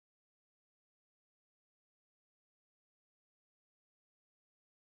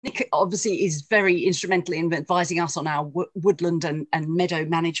Nick obviously is very instrumental in advising us on our woodland and meadow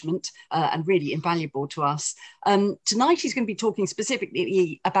management, and really invaluable to us. Tonight he's going to be talking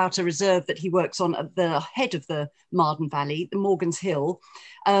specifically about a reserve that he works on at the head of the Marden Valley, the Morgan's Hill.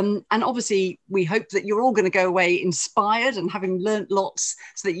 And obviously we hope that you're all going to go away inspired and having learnt lots,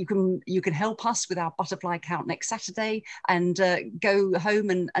 so that you can help us with our butterfly count next Saturday, and go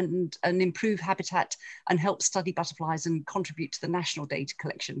home and improve habitat and help study butterflies and contribute to the national data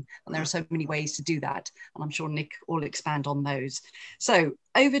collection. And there are so many ways to do that, and I'm sure Nick will expand on those. So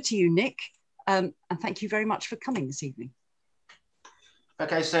over to you, Nick, and thank you very much for coming this evening.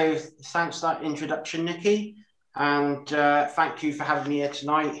 Okay, so thanks for that introduction, Nikki, and thank you for having me here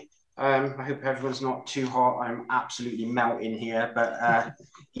tonight. I hope everyone's not too hot. I'm absolutely melting here, but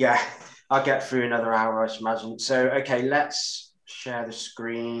yeah, I'll get through another hour, I imagine. So, okay, let's share the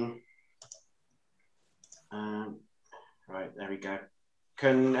screen. Right, there we go.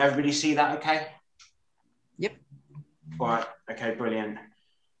 Can everybody see that okay? Yep. All right, okay, brilliant.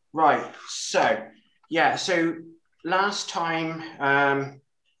 Right, so, yeah, so last time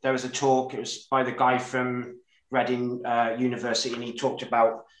there was a talk, it was by the guy from Reading University, and he talked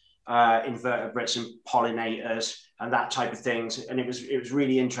about invertebrates and pollinators and that type of things, and it was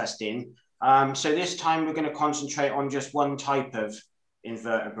really interesting. So this time we're going to concentrate on just one type of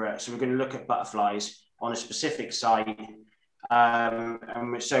invertebrate. So we're going to look at butterflies on a specific site.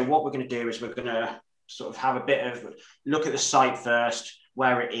 And so what we're going to do is we're going to sort of have a bit of look at the site first,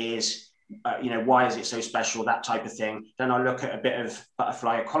 where it is, you know, why is it so special, that type of thing. Then I'll look at a bit of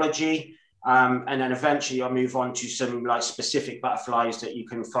butterfly ecology, and then eventually I'll move on to some like specific butterflies that you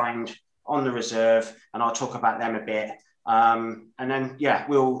can find on the reserve, and I'll talk about them a bit. And then, yeah,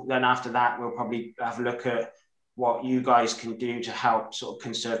 then after that, we'll probably have a look at what you guys can do to help sort of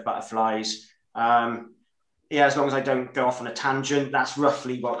conserve butterflies. Yeah, as long as I don't go off on a tangent, that's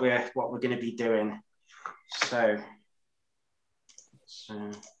roughly what we're going to be doing. So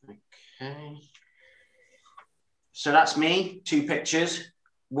okay. So that's me, 2 pictures,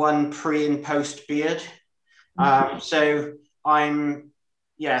 one pre and post beard. So I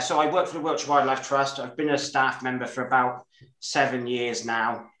work for the Wiltshire Wildlife Trust. I've been a staff member for about 7 years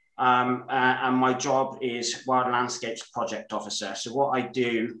now. And my job is Wild Landscapes Project Officer. So what I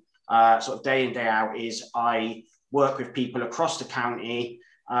do sort of day in, day out is I work with people across the county.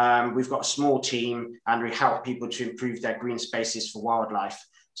 We've got a small team, and we help people to improve their green spaces for wildlife.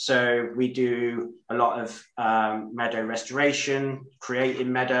 So we do a lot of meadow restoration,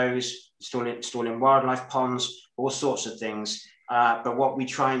 creating meadows, installing wildlife ponds, all sorts of things. But what we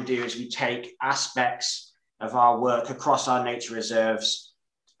try and do is we take aspects of our work across our nature reserves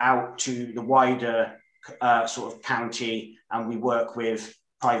out to the wider sort of county, and we work with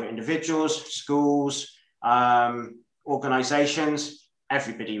private individuals, schools, organizations,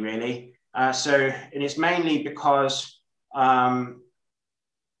 everybody really. And it's mainly because,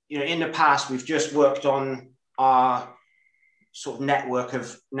 you know, in the past, we've just worked on our sort of network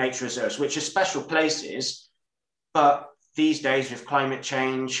of nature reserves, which are special places, but these days with climate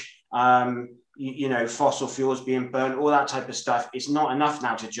change, you know, fossil fuels being burned, all that type of stuff, it's not enough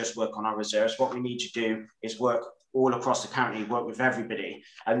now to just work on our reserves. What we need to do is work all across the county, work with everybody.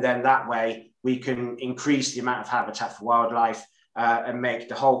 And then that way we can increase the amount of habitat for wildlife and make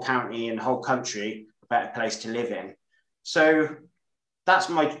the whole county and the whole country a better place to live in. So that's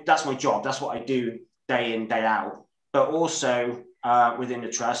my job. That's what I do day in, day out. But also within the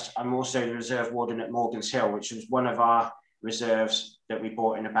trust, I'm also the reserve warden at Morgan's Hill, which was one of our reserves that we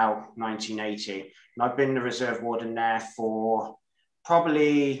bought in about 1980. And I've been the reserve warden there for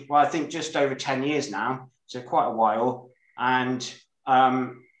probably, well, I think just over 10 years now. So quite a while. And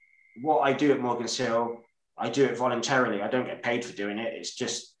what I do at Morgan's Hill, I do it voluntarily. I don't get paid for doing it. It's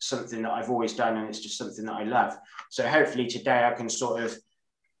just something that I've always done, and it's just something that I love. So hopefully today I can sort of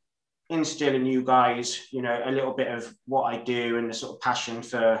instill in you guys, you know, a little bit of what I do and the sort of passion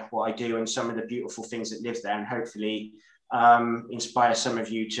for what I do and some of the beautiful things that live there, and hopefully inspire some of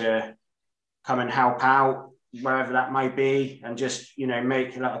you to come and help out wherever that might be, and just, you know,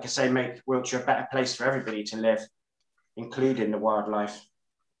 make, like I say, make Wiltshire a better place for everybody to live, including the wildlife.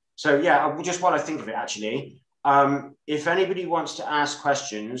 So yeah, just while I think of it, actually, if anybody wants to ask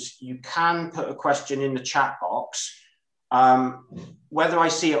questions, you can put a question in the chat box. Whether I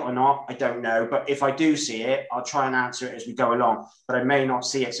see it or not, I don't know, but if I do see it, I'll try and answer it as we go along, but I may not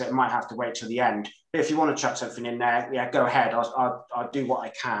see it, so it might have to wait till the end. But if you want to chuck something in there, yeah, go ahead. I'll do what I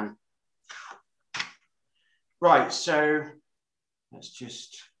can. Right, so let's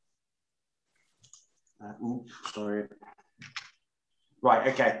just, sorry. Right,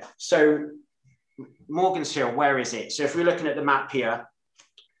 okay, so Morgan's Hill, where is it? So if we're looking at the map here,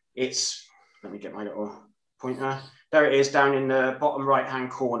 It's, let me get my little pointer. There it is down in the bottom right-hand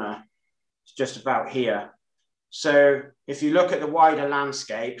corner. It's just about here. So if you look at the wider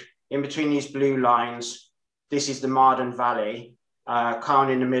landscape, in between these blue lines, this is the Marden Valley,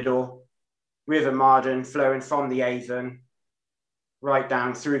 Calne in the middle, River Marden flowing from the Avon right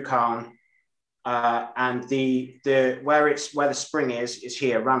down through Calne, and where the spring is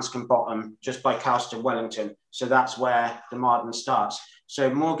here, Ranscombe Bottom, just by Calston, Wellington. So that's where the Marden starts. So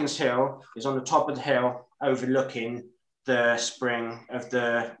Morgan's Hill is on the top of the hill, overlooking the spring of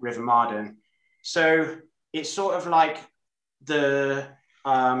the River Marden. So it's sort of like the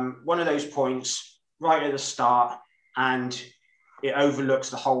one of those points right at the start, and it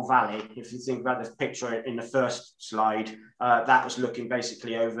overlooks the whole valley. If you think about the picture in the first slide, that was looking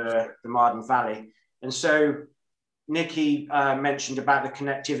basically over the Marden Valley. And so Nikki mentioned about the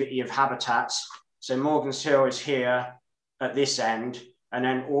connectivity of habitats. So Morgan's Hill is here at this end, and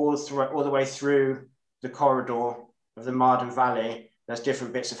then all the way through the corridor of the Marden Valley, there's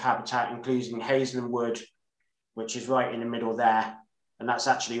different bits of habitat, including Hazelham Wood, which is right in the middle there. And that's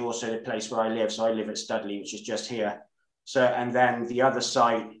actually also the place where I live. So I live at Studley, which is just here. So, and then the other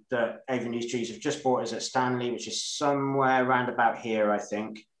site that Avon Trees have just bought is at Stanley, which is somewhere around about here, I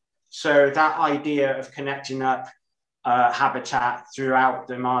think. So that idea of connecting up habitat throughout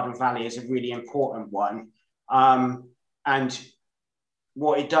the Marden Valley is a really important one. And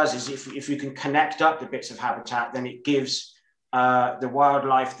what it does is if you can connect up the bits of habitat, then it gives the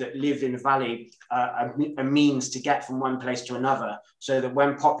wildlife that live in the valley a means to get from one place to another, so that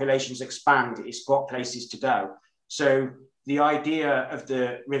when populations expand, it's got places to go. So the idea of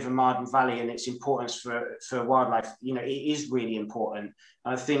the River Marden Valley and its importance for wildlife, you know, it is really important.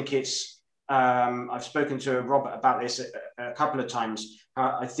 I think it's, I've spoken to Robert about this a couple of times.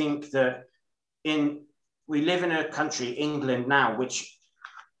 I think that we live in a country, England now, which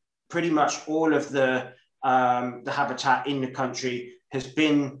pretty much all of the habitat in the country has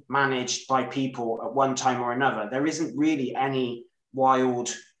been managed by people at one time or another. There isn't really any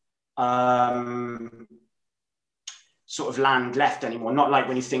wild sort of land left anymore. Not like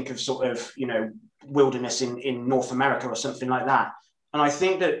when you think of sort of, you know, wilderness in North America or something like that. And I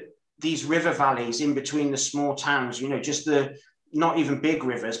think that these river valleys in between the small towns, you know, just not even big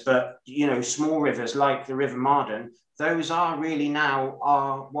rivers, but, you know, small rivers like the River Marden, those are really now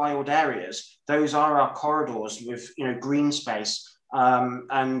our wild areas. Those are our corridors with, you know, green space.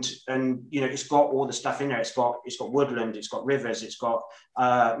 And you know, it's got all the stuff in there. It's got woodland, it's got rivers, it's got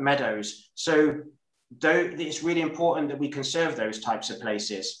meadows. So it's really important that we conserve those types of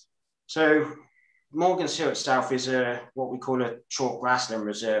places. So Morgan's Hill itself is what we call a chalk grassland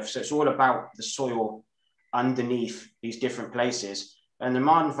reserve. So it's all about the soil underneath these different places. And the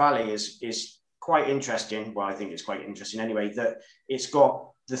Marden Valley is quite interesting. Well, I think it's quite interesting anyway, that it's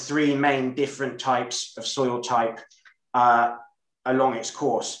got the three main different types of soil type along its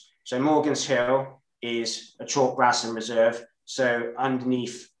course. So Morgan's Hill is a chalk grassland reserve. So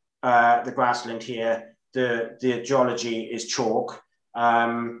underneath the grassland here, the geology is chalk.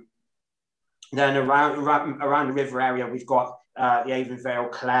 Then around the river area, we've got the Avon Vale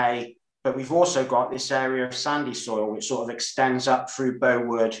clay, but we've also got this area of sandy soil, which sort of extends up through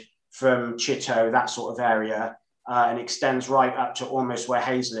Bowood from Chittow, that sort of area, and extends right up to almost where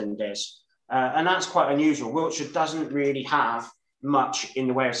Hazelland is. And that's quite unusual. Wiltshire doesn't really have much in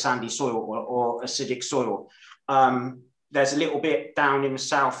the way of sandy soil or acidic soil. There's a little bit down in the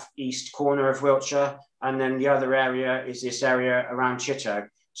southeast corner of Wiltshire, and then the other area is this area around Chittow.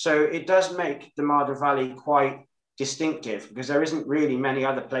 So it does make the Marden Valley quite distinctive, because there isn't really many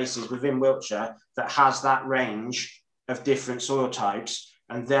other places within Wiltshire that has that range of different soil types,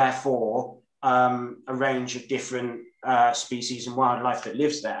 and therefore a range of different species and wildlife that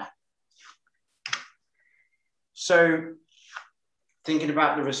lives there. So thinking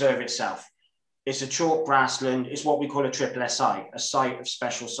about the reserve itself, it's a chalk grassland. It's what we call a triple SI, a site of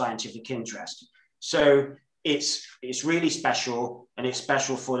special scientific interest. So it's really special, and it's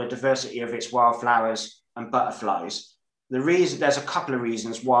special for the diversity of its wildflowers and butterflies. There's a couple of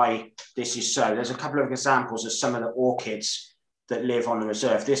reasons why this is so. There's a couple of examples of some of the orchids that live on the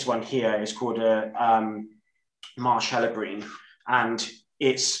reserve. This one here is called a marsh hellebrine, and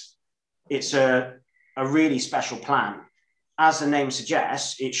it's a really special plant. As the name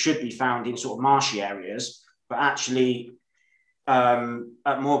suggests, it should be found in sort of marshy areas, but actually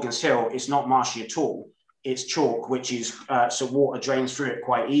at Morgan's Hill, it's not marshy at all. It's chalk, which is, so water drains through it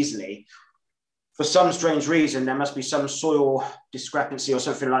quite easily. For some strange reason, there must be some soil discrepancy or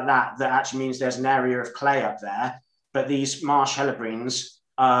something like that that actually means there's an area of clay up there. But these marsh hellebrines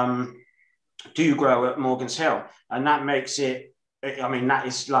do grow at Morgan's Hill, and that makes it I mean, that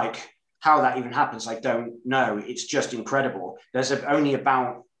is like, how that even happens, I don't know. It's just incredible. There's only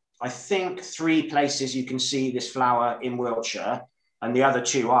about, I think, 3 places you can see this flower in Wiltshire, and the other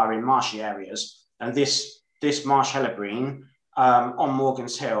 2 are in marshy areas. And this marsh hellebrine on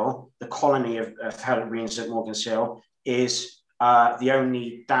Morgan's Hill, the colony of hellebrines at Morgan's Hill, is the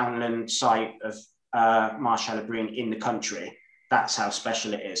only downland site of marsh hellebrine in the country. That's how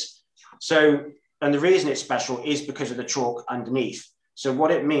special it is. So, and the reason it's special is because of the chalk underneath. So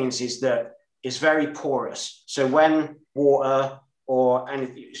what it means is that it's very porous. So when water or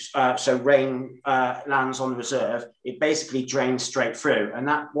anything, so rain lands on the reserve, it basically drains straight through. And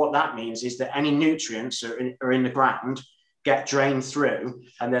what that means is that any nutrients are in the ground get drained through,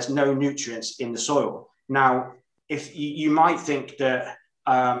 and there's no nutrients in the soil. Now, if you might think that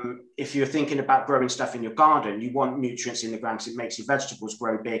if you're thinking about growing stuff in your garden, you want nutrients in the ground because it makes your vegetables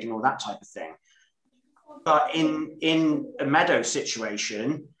grow big and all that type of thing. But in a meadow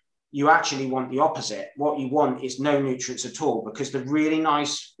situation, you actually want the opposite. What you want is no nutrients at all, because the really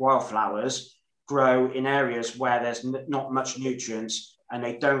nice wildflowers grow in areas where there's not much nutrients, and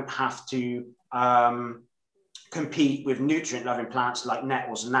they don't have to compete with nutrient-loving plants like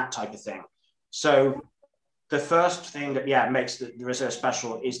nettles and that type of thing. So the first thing that makes the reserve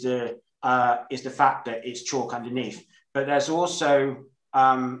special is the fact that it's chalk underneath. But there's also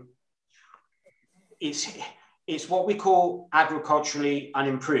it's what we call agriculturally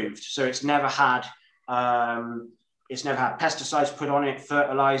unimproved. So it's never had pesticides put on it,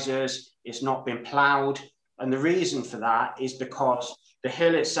 fertilizers. It's not been plowed, and the reason for that is because the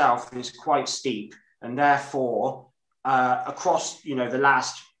hill itself is quite steep, and therefore across the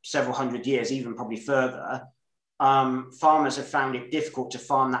last several hundred years, even probably further, farmers have found it difficult to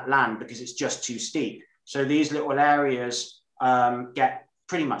farm that land because it's just too steep. So these little areas get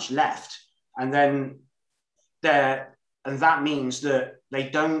pretty much left. And then that means that they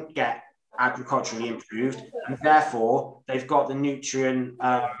don't get agriculturally improved, and therefore they've got the nutrient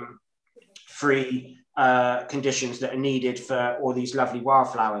free conditions that are needed for all these lovely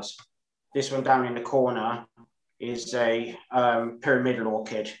wildflowers. This one down in the corner is a pyramidal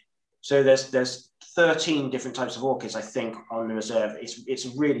orchid. So there's 13 different types of orchids, I think, on the reserve. It's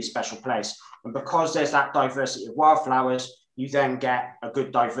a really special place. And because there's that diversity of wildflowers, you then get a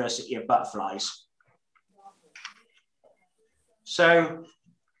good diversity of butterflies. So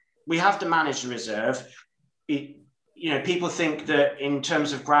we have to manage the reserve. People think that in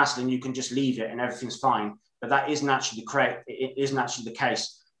terms of grassland, you can just leave it and everything's fine, but that isn't actually the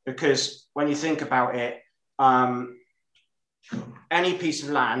case, because when you think about it, any piece of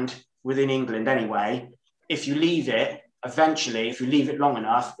land within England anyway, if you leave it, eventually, if you leave it long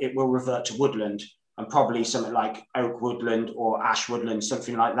enough, it will revert to woodland, and probably something like oak woodland or ash woodland,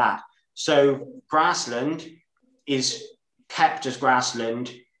 something like that. So grassland is kept as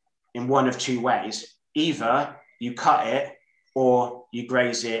grassland in one of 2 ways. Either you cut it or you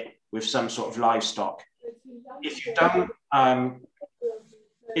graze it with some sort of livestock. If you don't,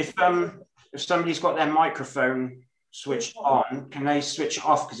 if somebody's got their microphone switched on, can they switch it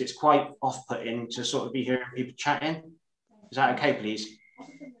off? Because it's quite off-putting to sort of be hearing people chatting. Is that okay, please?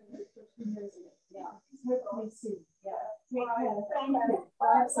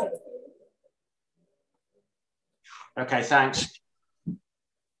 Okay, thanks. I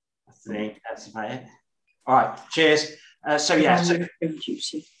think that's about it. All right, cheers. So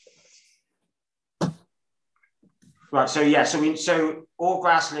all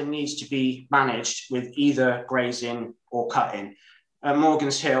grassland needs to be managed with either grazing or cutting. At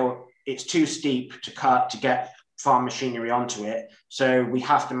Morgan's Hill, it's too steep to cut to get farm machinery onto it, so we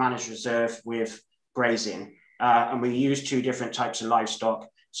have to manage reserve with grazing, and we use 2 different types of livestock.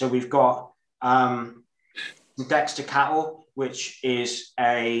 So we've got Dexter cattle, which is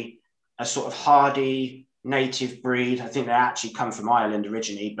a sort of hardy native breed. I think they actually come from Ireland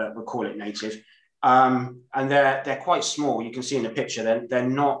originally, but we'll call it native. And they're quite small. You can see in the picture, they're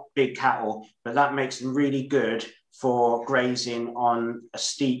not big cattle, but that makes them really good for grazing on a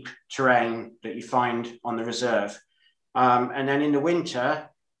steep terrain that you find on the reserve. And then in the winter,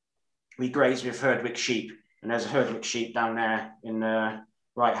 we graze with Herdwick sheep, and there's a Herdwick sheep down there in the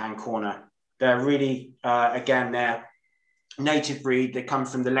right-hand corner. They're really, again, they're native breed. They come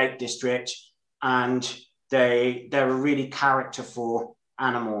from the Lake District, and they're a really characterful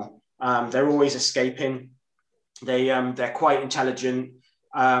animal. They're always escaping. They're quite intelligent,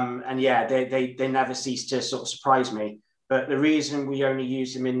 and yeah, they never cease to sort of surprise me. But the reason we only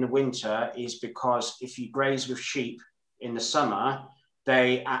use them in the winter is because if you graze with sheep in the summer,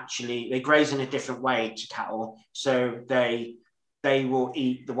 they graze in a different way to cattle. So they they will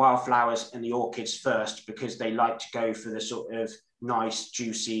eat the wildflowers and the orchids first, because they like to go for the sort of nice,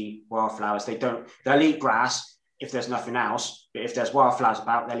 juicy wildflowers. They'll eat grass if there's nothing else, but if there's wildflowers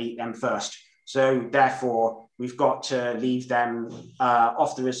about, they'll eat them first. So therefore, we've got to leave them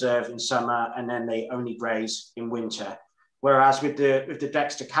off the reserve in summer, and then they only graze in winter. Whereas with the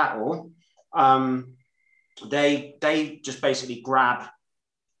Dexter cattle, they just basically grab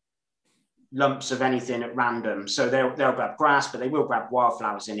lumps of anything at random. So they'll grab grass, but they will grab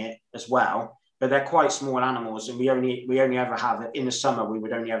wildflowers in it as well. But they're quite small animals, and we only ever have, in the summer, we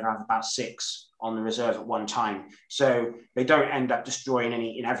would only ever have about 6 on the reserve at one time. So they don't end up destroying and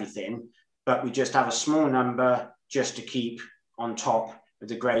eating everything, but we just have a small number just to keep on top of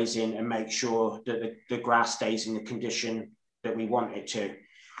the grazing and make sure that the grass stays in the condition that we want it to.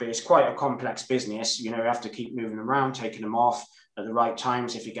 But it's quite a complex business. You know, you have to keep moving them around, taking them off at the right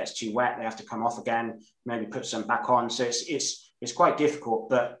times. If it gets too wet, they have to come off again, maybe put some back on. So it's quite difficult,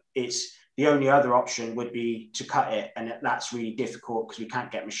 but it's the only other option would be to cut it. And that's really difficult because we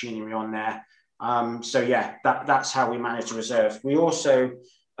can't get machinery on there. So yeah, that's how we manage the reserve. We also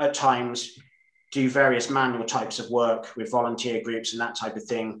at times do various manual types of work with volunteer groups and that type of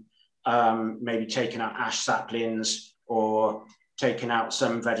thing. Maybe taking out ash saplings or taking out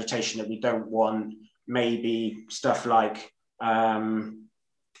some vegetation that we don't want, maybe stuff like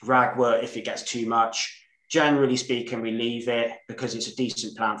ragwort if it gets too much. Generally speaking, we leave it because it's a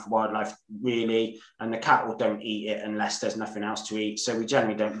decent plant for wildlife, really, and the cattle don't eat it unless there's nothing else to eat. So we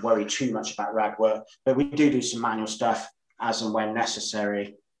generally don't worry too much about ragwort, but we do some manual stuff as and when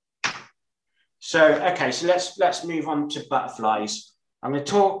necessary. So, okay, so let's move on to butterflies. I'm going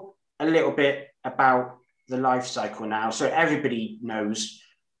to talk a little bit about the life cycle now. So everybody knows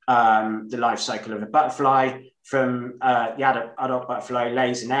the life cycle of a butterfly. From the adult butterfly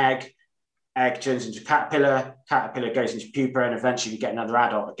lays an egg turns into caterpillar goes into pupa, and eventually we get another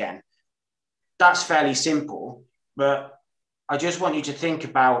adult again. That's fairly simple, but I just want you to think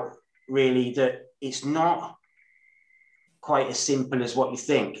about really that it's not quite as simple as what you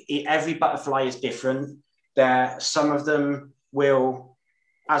think. Every butterfly is different. Some of them will,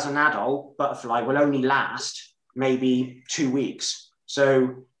 as an adult butterfly, will only last maybe 2 weeks.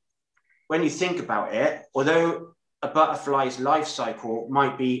 So when you think about it, although a butterfly's life cycle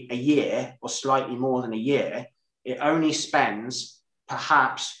might be a year or slightly more than a year, it only spends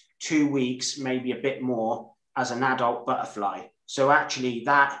perhaps 2 weeks, maybe a bit more, as an adult butterfly. So actually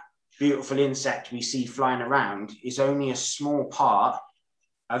that beautiful insect we see flying around is only a small part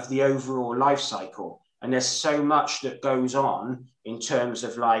of the overall life cycle. And there's so much that goes on in terms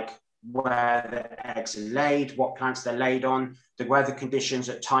of like where the eggs are laid, what plants they're laid on, the weather conditions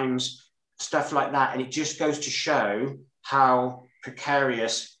at times, stuff like that. And it just goes to show how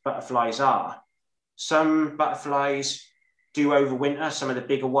precarious butterflies are. Some butterflies do overwinter. Some of the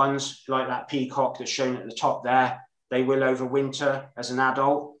bigger ones, like that peacock that's shown at the top there, they will overwinter as an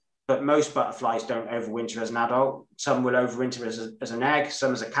adult, but most butterflies don't overwinter as an adult. Some will overwinter as an egg,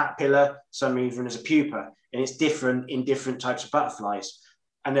 some as a caterpillar, some even as a pupa. And it's different in different types of butterflies.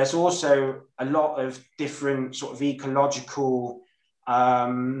 And there's also a lot of different sort of ecological,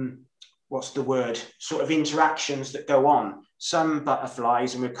 sort of interactions that go on. Some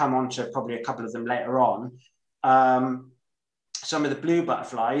butterflies, and we'll come on to probably a couple of them later on, some of the blue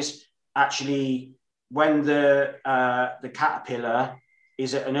butterflies, actually, when the caterpillar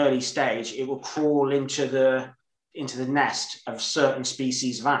is at an early stage, it will crawl into the nest of certain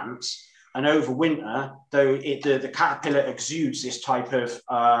species of ants. And over winter, though the caterpillar exudes this type of,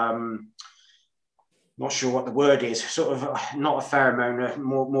 not sure what the word is, sort of not a pheromone,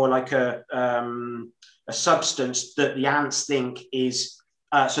 more like a substance that the ants think is,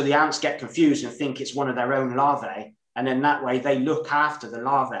 so the ants get confused and think it's one of their own larvae. And then that way they look after the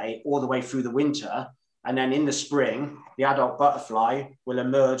larvae all the way through the winter. And then in the spring, the adult butterfly will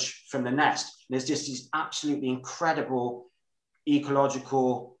emerge from the nest. And there's just these absolutely incredible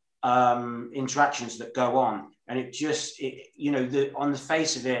ecological interactions that go on. And on the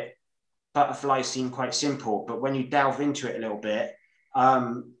face of it, butterflies seem quite simple, but when you delve into it a little bit,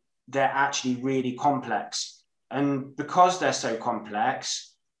 they're actually really complex. And because they're so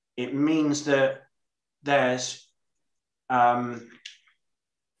complex, it means that they're a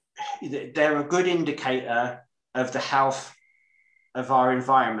good indicator of the health of our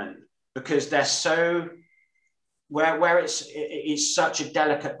environment, because they're so where it's such a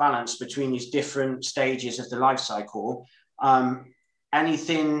delicate balance between these different stages of the life cycle.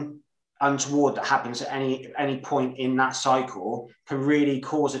 Anything untoward that happens at any point in that cycle can really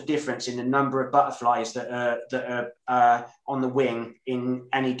cause a difference in the number of butterflies that are on the wing in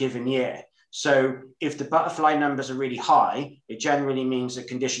any given year. So if the butterfly numbers are really high, it generally means that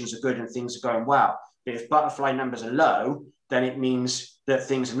conditions are good and things are going well. But if butterfly numbers are low, then it means that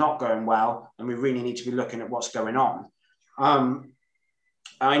things are not going well, and we really need to be looking at what's going on.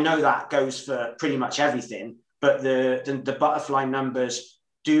 I know that goes for pretty much everything, but the butterfly numbers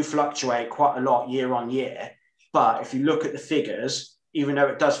do fluctuate quite a lot year on year. But if you look at the figures, even though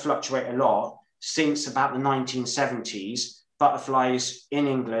it does fluctuate a lot, since about the 1970s, butterflies in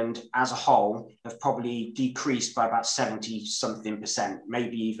England as a whole have probably decreased by about 70-something%,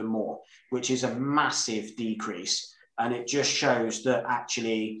 maybe even more, which is a massive decrease. And it just shows that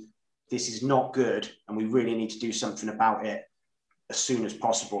actually this is not good, and we really need to do something about it as soon as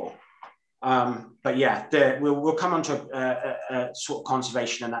possible. But yeah, we'll come on to a sort of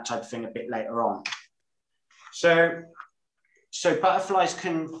conservation and that type of thing a bit later on. So butterflies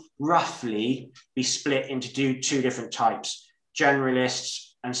can roughly be split into two different types,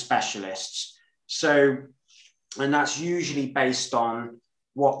 generalists and specialists. And that's usually based on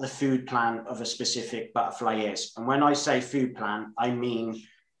what the food plan of a specific butterfly is. And when I say food plan, I mean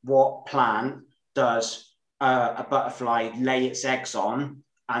what plant does a butterfly lay its eggs on,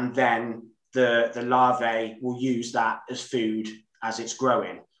 and then the larvae will use that as food as it's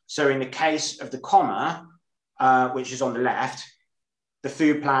growing. So in the case of the comma, which is on the left, the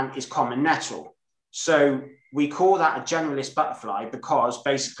food plant is common nettle. So we call that a generalist butterfly because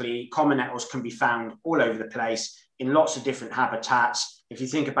basically common nettles can be found all over the place in lots of different habitats. If you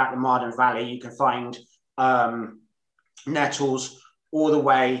think about the Marden Valley, you can find nettles all the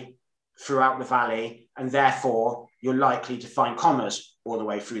way throughout the valley, and therefore you're likely to find commas all the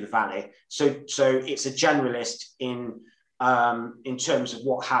way through the valley. So it's a generalist in terms of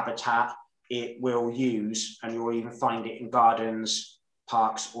what habitat it will use, and you'll even find it in gardens,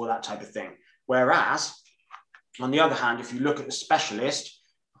 parks, all that type of thing. Whereas, on the other hand, if you look at the specialist,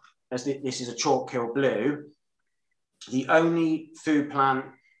 as this is a chalk-kill blue, the only food plant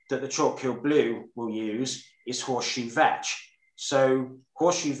that the chalk-kill blue will use is horseshoe vetch. So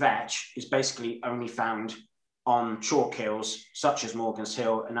horseshoe vetch is basically only found on chalk hills, such as Morgan's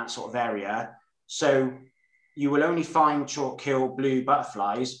Hill and that sort of area. So you will only find chalk-kill blue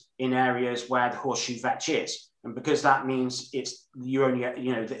butterflies in areas where the horseshoe vetch is. And because that means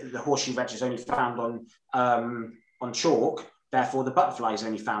the horseshoe vetch is only found on chalk, therefore the butterfly is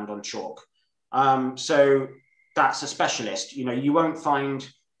only found on chalk. So that's a specialist. You won't find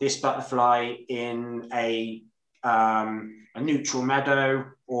this butterfly in a neutral meadow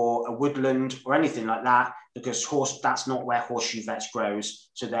or a woodland or anything like that, because that's not where horseshoe vetch grows.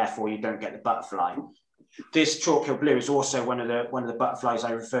 So therefore you don't get the butterfly. This chalk-kill blue is also one of the butterflies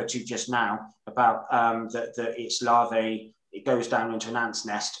I referred to just now about that its larvae, it goes down into an ant's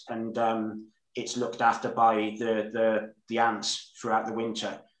nest, and it's looked after by the ants throughout the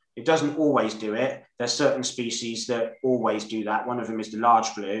winter. It doesn't always do it. There's certain species that always do that. One of them is the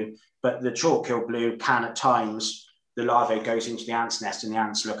large blue, but the chalk-kill blue can at times, the larvae goes into the ant's nest and the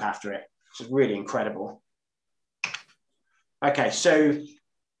ants look after it. It's really incredible. Okay, so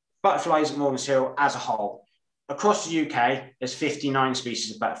butterflies at Morgan's Hill as a whole. Across the UK, there's 59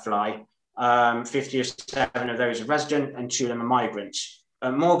 species of butterfly. 57 of those are resident and 2 of them are migrants.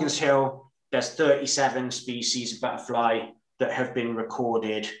 At Morgan's Hill, there's 37 species of butterfly that have been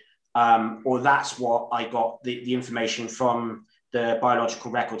recorded, or that's what I got the information from the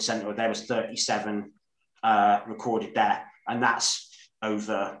Biological Record Centre. There was 37 recorded there, and that's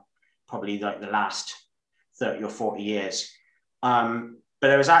over probably like the last 30 or 40 years. But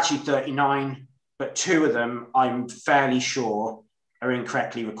there was actually 39, but 2 of them I'm fairly sure are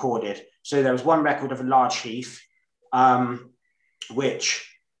incorrectly recorded. So there was one record of a large heath,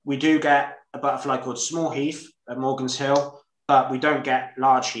 which we do get a butterfly called small heath at Morgan's Hill, but we don't get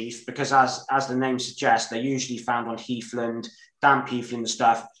large heath because as the name suggests, they're usually found on heathland, damp heathland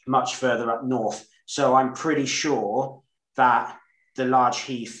stuff, much further up north. So I'm pretty sure that the large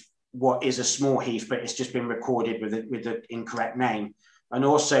heath, what is a small heath, but it's just been recorded with the incorrect name. And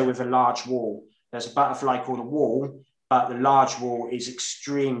also with a large wall. There's a butterfly called a wall, but the large wall is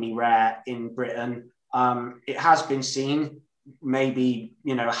extremely rare in Britain. It has been seen maybe,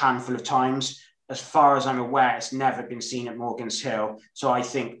 a handful of times. As far as I'm aware, it's never been seen at Morgan's Hill. So I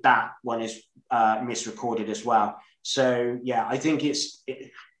think that one is misrecorded as well. So yeah, I think it's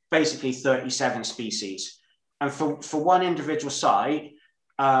basically 37 species. And for one individual site,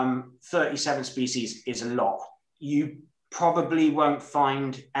 37 species is a lot. You probably won't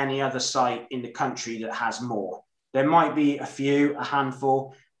find any other site in the country that has more. There might be a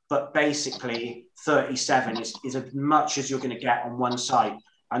handful, but basically 37 is as much as you're going to get on one site.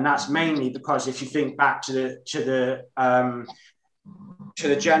 And that's mainly because if you think back to the to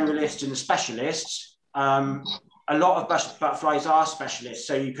the generalists and the specialists, a lot of butterflies are specialists,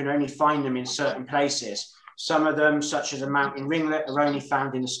 so you can only find them in certain places. Some of them, such as a mountain ringlet, are only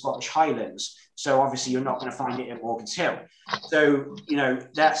found in the Scottish Highlands. So obviously you're not going to find it at Morgan's Hill. So, you know,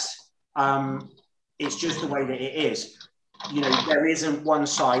 that's, it's just the way that it is. You know, there isn't one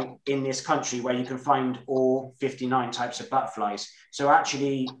site in this country where you can find all 59 types of butterflies. So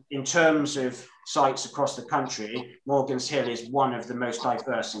actually, in terms of sites across the country, Morgan's Hill is one of the most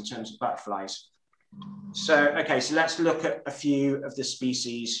diverse in terms of butterflies. So, okay, so let's look at a few of the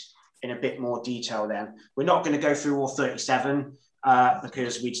species in a bit more detail then. We're not going to go through all 37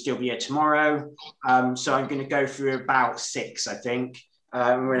 because we'd still be here tomorrow. So I'm going to go through about 6, I think.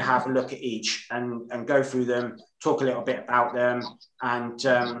 We're going to have a look at each and go through them, talk a little bit about them, and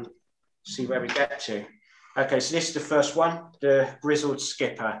see where we get to. Okay, so this is the first one, the grizzled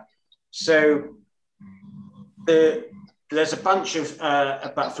skipper. So there's a bunch of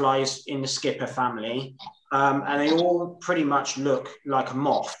butterflies in the skipper family, and they all pretty much look like a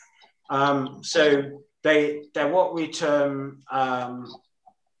moth. So they're what we term,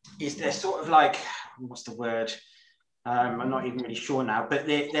 they're sort of like, what's the word? I'm not even really sure now, but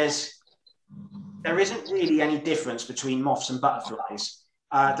there isn't really any difference between moths and butterflies.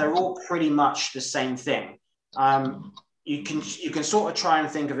 They're all pretty much the same thing. You can sort of try and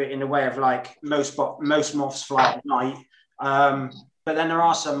think of it in the way of like most moths fly at night, but then there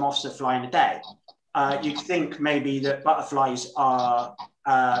are some moths that fly in the day. You'd think maybe that butterflies are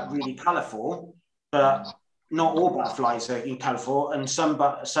really colourful, but not all butterflies are colourful, and some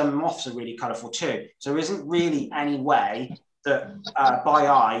moths are really colourful too. So there isn't really any way that by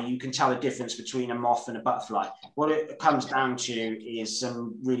eye you can tell the difference between a moth and a butterfly. What it comes down to is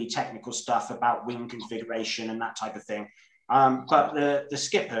some really technical stuff about wing configuration and that type of thing. But the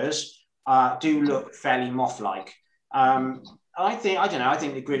skippers do look fairly moth-like. I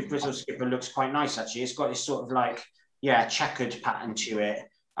think the grizzled skipper looks quite nice actually. It's got this sort of like, yeah, checkered pattern to it.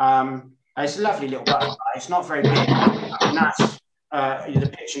 It's a lovely little butterfly. It's not very big. And that's the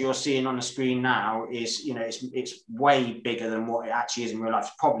picture you're seeing on the screen now is, you know, it's way bigger than what it actually is in real life.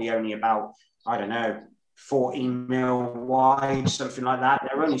 It's probably only about, I don't know, 14 mil wide, something like that.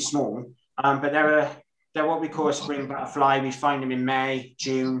 They're only small, but they're what we call a spring butterfly. We find them in May,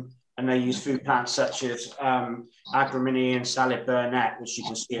 June, and they use food plants such as agrimony and salad burnet, which you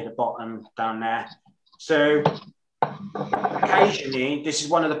can see at the bottom down there. So occasionally, this is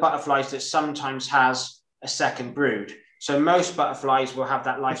one of the butterflies that sometimes has a second brood. So most butterflies will have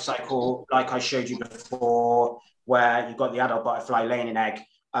that life cycle, like I showed you before, where you've got the adult butterfly laying an egg,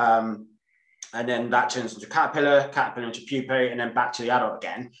 and then that turns into caterpillar into pupae, and then back to the adult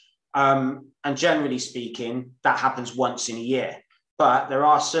again. And generally speaking, that happens once in a year. But there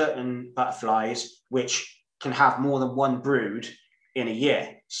are certain butterflies which can have more than one brood in a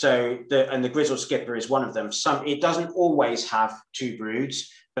year. So the grizzled skipper is one of them. It doesn't always have 2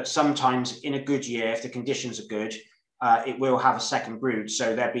 broods, but sometimes in a good year, if the conditions are good, it will have a second brood.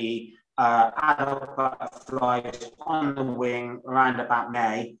 So there'll be adult butterflies on the wing around about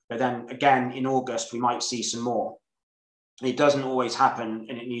May, but then again in August we might see some more. It doesn't always happen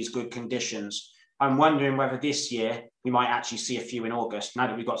and it needs good conditions. I'm wondering whether this year we might actually see a few in August, now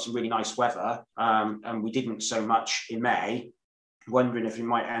that we've got some really nice weather, and we didn't so much in May. Wondering if we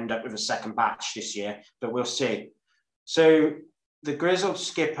might end up with a second batch this year, but we'll see. So the grizzled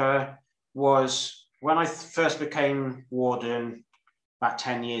skipper was, when I first became warden about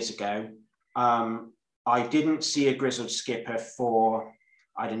 10 years ago, I didn't see a grizzled skipper for,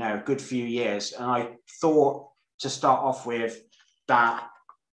 I don't know, a good few years. And I thought to start off with that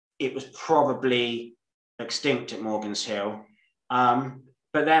it was probably extinct at Morgan's Hill.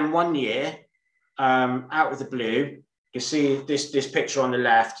 But then one year, out of the blue, you see this picture on the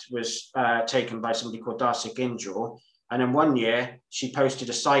left was taken by somebody called Darcy Gindrell. And then one year she posted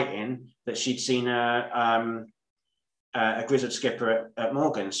a sighting that she'd seen a grizzled skipper at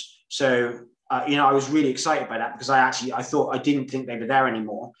Morgan's. So, you know, I was really excited by that because I didn't think they were there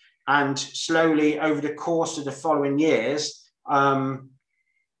anymore. And slowly over the course of the following years,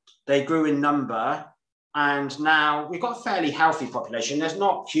 they grew in number. And now we've got a fairly healthy population. There's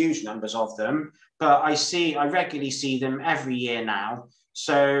not huge numbers of them, but I regularly see them every year now.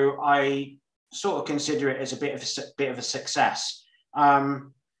 So I sort of consider it as a bit of a success.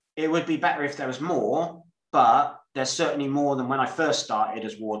 It would be better if there was more, but there's certainly more than when I first started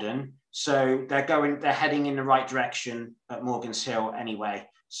as warden. So they're heading in the right direction at Morgan's Hill anyway.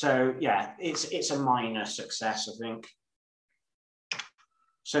 So yeah, it's a minor success, I think.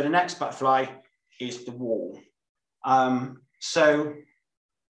 So the next butterfly is the wall. So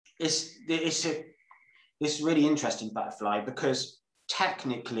it's a really interesting butterfly because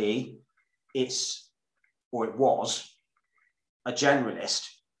technically or it was a generalist.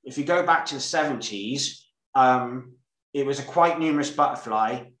 If you go back to the 70s, it was a quite numerous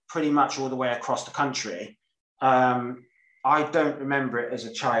butterfly pretty much all the way across the country. I don't remember it as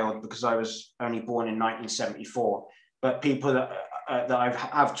a child because I was only born in 1974, but people that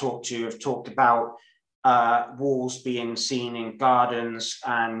I've talked to have talked about walls being seen in gardens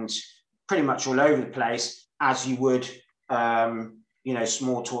and pretty much all over the place, as you would,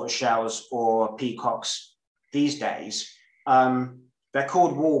 small tortoiseshells or peacocks these days. They're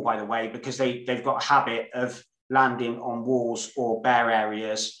called wall, by the way, because they've got a habit of landing on walls or bare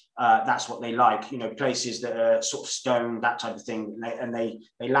areas. That's what they like, places that are sort of stone, that type of thing. And they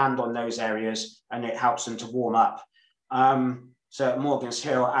land on those areas and it helps them to warm up. So at Morgan's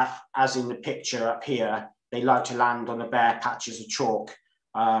Hill, as in the picture up here, they like to land on the bare patches of chalk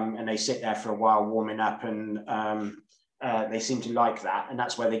and they sit there for a while warming up, and they seem to like that. And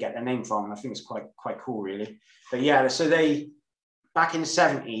that's where they get their name from. I think it's quite cool, really. But yeah, so back in the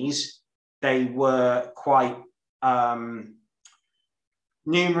 70s, they were quite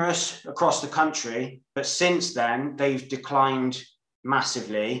numerous across the country, but since then they've declined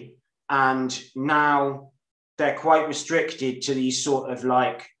massively, and now they're quite restricted to these sort of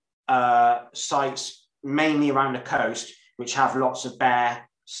like sites mainly around the coast, which have lots of bare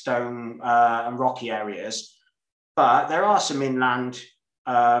stone and rocky areas. But there are some inland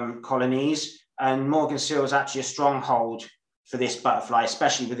colonies, and Morgan's Hill is actually a stronghold for this butterfly,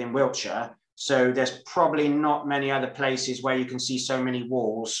 especially within Wiltshire. So there's probably not many other places where you can see so many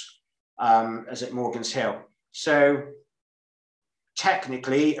walls as at Morgan's Hill. So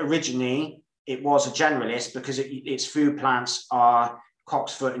technically, originally, it was a generalist because its food plants are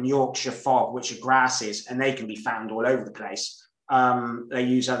cocksfoot and Yorkshire fog, which are grasses, and they can be found all over the place. They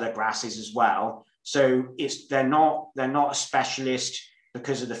use other grasses as well. So they're not a specialist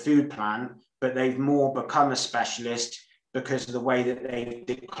because of the food plant, but they've more become a specialist because of the way that they've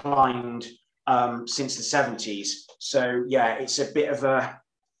declined since the 70s. So yeah, it's a bit of a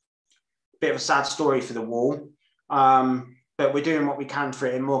sad story for the wall, but we're doing what we can for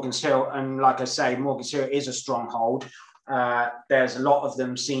it in Morgan's Hill. And like I say, Morgan's Hill is a stronghold. There's a lot of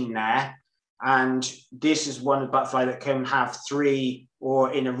them seen there, and this is one butterfly that can have 3,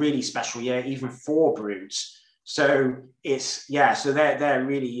 or in a really special year, even 4 broods. So so they're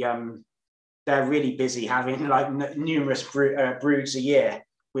really busy having like numerous broods a year,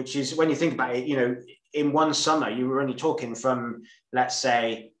 which is, when you think about it, in one summer, you were only talking from, let's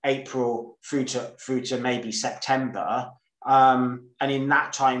say, April through to maybe September. And in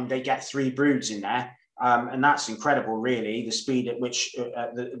that time, they get 3 broods in there. And that's incredible, really, the speed at which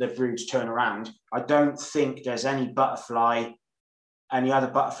the broods turn around. I don't think there's any other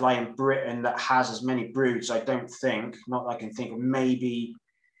butterfly in Britain that has as many broods. I don't think, not that I can think of, maybe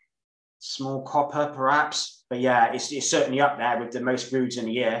small copper, perhaps. But yeah, it's certainly up there with the most broods in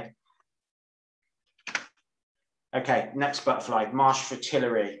a year. Okay, next butterfly, marsh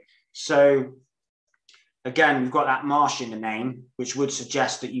fritillary. So again, we've got that marsh in the name, which would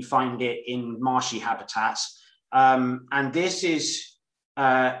suggest that you find it in marshy habitats. And this is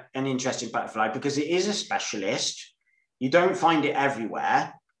an interesting butterfly because it is a specialist. You don't find it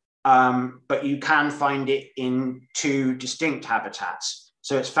everywhere, but you can find it in 2 distinct habitats.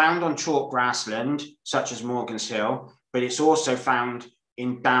 So it's found on chalk grassland, such as Morgan's Hill, but it's also found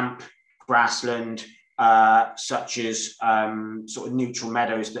in damp grassland, such as sort of neutral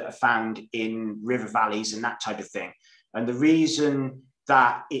meadows that are found in river valleys and that type of thing. And the reason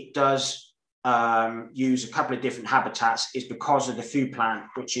that it does use a couple of different habitats is because of the food plant,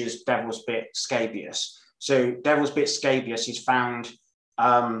 which is devil's bit scabious. So devil's bit scabious is found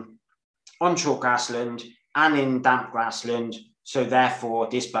on chalk grassland and in damp grassland. So therefore,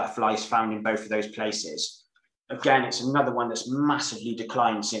 this butterfly is found in both of those places. Again, it's another one that's massively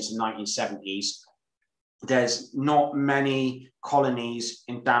declined since the 1970s. There's not many colonies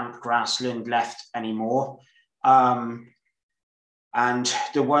in damp grassland left anymore. And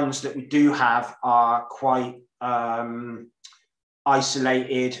the ones that we do have are quite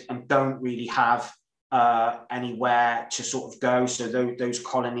isolated and don't really have anywhere to sort of go. So those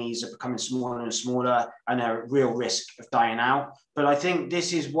colonies are becoming smaller and smaller and are at real risk of dying out. But I think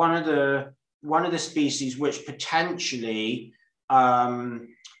this is one of the species which potentially there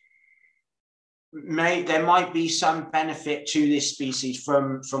might be some benefit to this species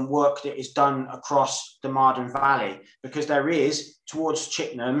from work that is done across the Marden Valley, because there is, towards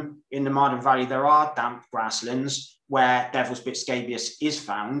Chippenham in the Marden Valley, there are damp grasslands where devil's bit scabious is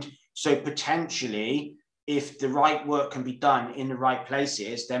found. So potentially, if the right work can be done in the right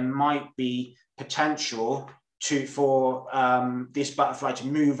places, there might be potential for this butterfly to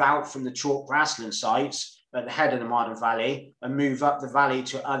move out from the chalk grassland sites at the head of the Marden Valley and move up the valley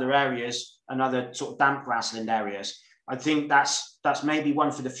to other areas and other sort of damp grassland areas. I think that's maybe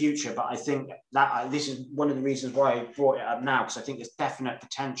one for the future, but I think that this is one of the reasons why I brought it up now, because I think there's definite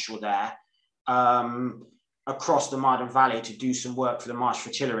potential there across the Marden Valley to do some work for the marsh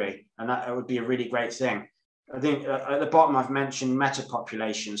fritillary, and that would be a really great thing. I think at the bottom I've mentioned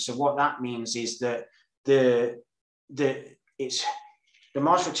metapopulation. So what that means is that the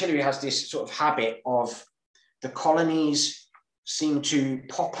marsh fritillary has this sort of habit of the colonies seem to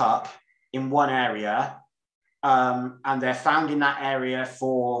pop up in one area, and they're found in that area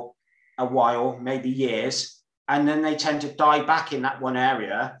for a while, maybe years, and then they tend to die back in that one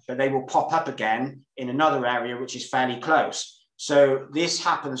area, but they will pop up again in another area which is fairly close. So this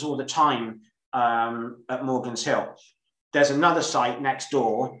happens all the time at Morgan's Hill. There's another site next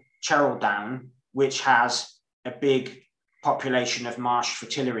door, Cherhill Down, which has a big population of marsh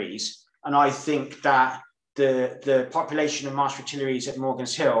fritillaries, and I think that the population of marsh fritillaries at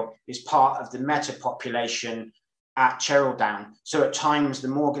Morgan's Hill is part of the meta population at Cherhill Down. So at times the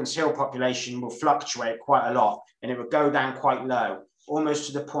Morgan's Hill population will fluctuate quite a lot, and it will go down quite low, almost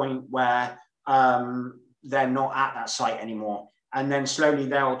to the point where they're not at that site anymore. And then slowly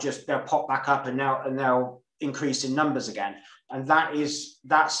they'll pop back up and they'll increase in numbers again. And that's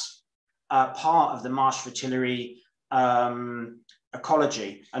part of the marsh fritillary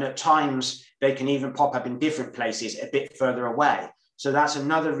ecology. And at times they can even pop up in different places a bit further away. So that's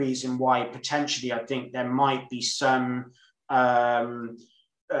another reason why potentially I think there might be some, there's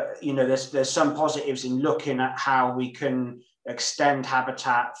some positives in looking at how we can extend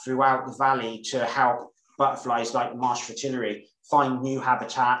habitat throughout the valley to help butterflies like the marsh fritillary find new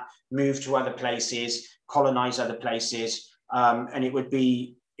habitat, move to other places, colonize other places. And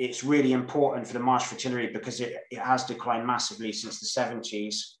it's really important for the marsh fritillary because it has declined massively since the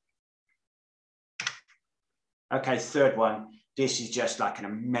 70s. Okay, third one. This is just like an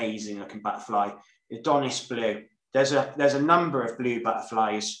amazing looking butterfly. Adonis blue. There's a number of blue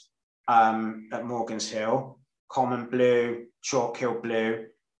butterflies at Morgan's Hill, common blue, Chalkhill blue,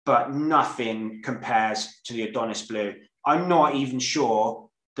 but nothing compares to the Adonis blue. I'm not even sure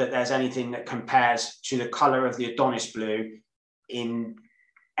that there's anything that compares to the colour of the Adonis blue in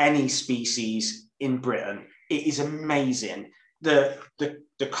any species in Britain. It is amazing. The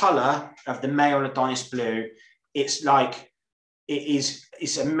colour of the male Adonis blue, it's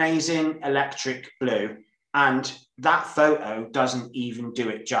amazing electric blue, and that photo doesn't even do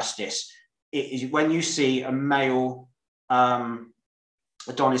it justice. It is when you see a male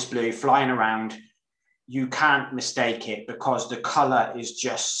Adonis blue flying around, you can't mistake it because the color is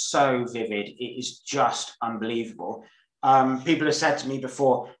just so vivid. It is just unbelievable. People have said to me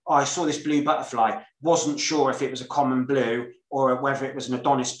before, oh, I saw this blue butterfly, wasn't sure if it was a common blue or whether it was an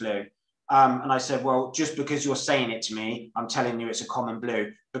Adonis blue. And I said, well, just because you're saying it to me, I'm telling you it's a common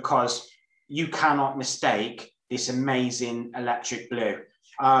blue, because you cannot mistake this amazing electric blue.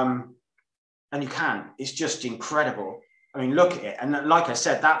 And you can. It's just incredible. I mean, look at it. And like I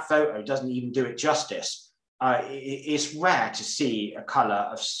said, that photo doesn't even do it justice. It's rare to see a color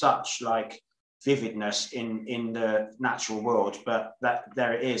of such like vividness in the natural world, but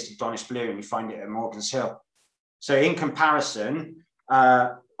there it is, the Adonis blue, and we find it at Morgan's Hill. So in comparison,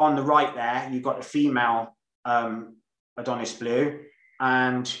 on the right there, you've got the female Adonis blue,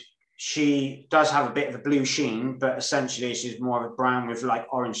 and she does have a bit of a blue sheen, but essentially she's more of a brown with like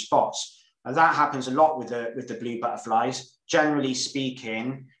orange spots. And that happens a lot with the blue butterflies. Generally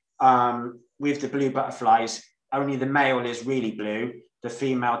speaking, with the blue butterflies, only the male is really blue. The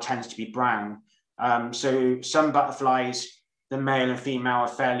female tends to be brown. So some butterflies, the male and female are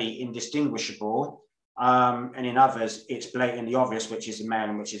fairly indistinguishable. And in others, it's blatantly obvious which is a male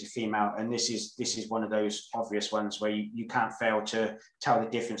and which is a female. And this is one of those obvious ones where you can't fail to tell the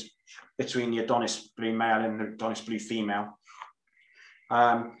difference between the Adonis blue male and the Adonis blue female.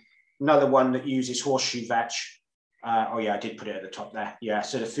 Another one that uses horseshoe vetch. Oh yeah, I did put it at the top there. Yeah,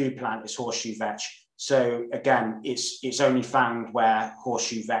 so the food plant is horseshoe vetch. So again, it's only found where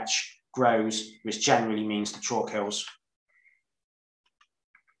horseshoe vetch grows, which generally means the chalk hills.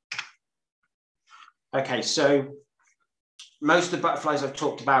 Okay, so most of the butterflies I've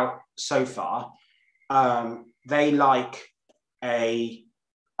talked about so far, they like a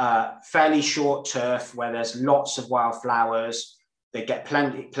fairly short turf where there's lots of wildflowers. They get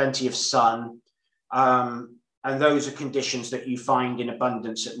plenty of sun, and those are conditions that you find in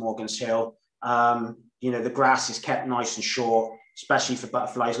abundance at Morgan's Hill. The grass is kept nice and short, especially for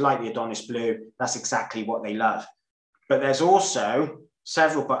butterflies like the Adonis blue. That's exactly what they love. But there's also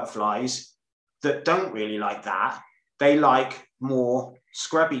several butterflies that don't really like that. They like more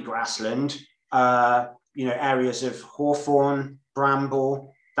scrubby grassland, areas of hawthorn,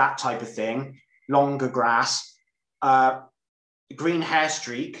 bramble, that type of thing, longer grass. Green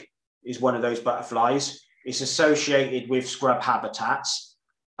hairstreak is one of those butterflies. It's associated with scrub habitats.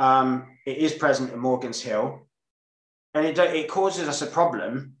 It is present at Morgan's Hill, and it causes us a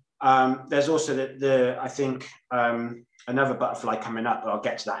problem. There's also I think another butterfly coming up, but I'll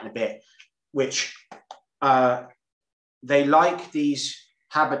get to that in a bit, which they like these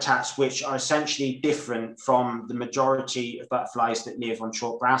habitats which are essentially different from the majority of butterflies that live on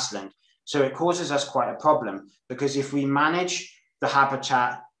short grassland. So it causes us quite a problem, because if we manage the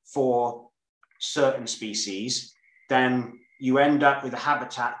habitat for certain species, then you end up with a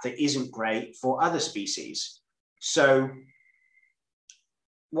habitat that isn't great for other species. So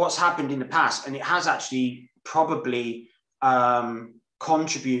what's happened in the past, and it has actually probably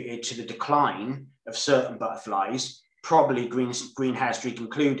contributed to the decline of certain butterflies, probably green hairstreak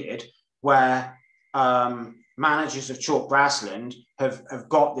included, where managers of short grassland have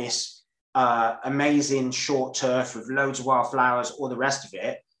got this amazing short turf with loads of wildflowers, all the rest of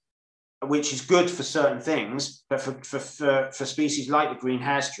it, which is good for certain things, but for species like the green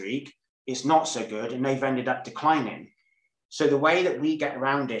hairstreak, it's not so good, and they've ended up declining. So the way that we get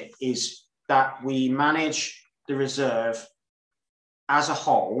around it is that we manage the reserve as a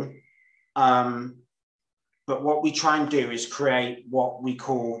whole, but what we try and do is create what we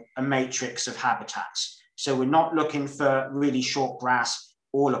call a matrix of habitats. So we're not looking for really short grass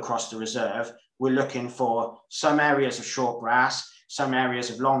all across the reserve. We're looking for some areas of short grass, some areas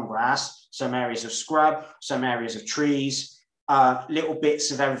of long grass, some areas of scrub, some areas of trees, little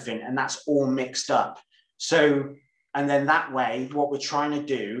bits of everything, and that's all mixed up. So, and then that way, what we're trying to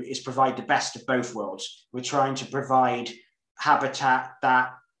do is provide the best of both worlds. We're trying to provide habitat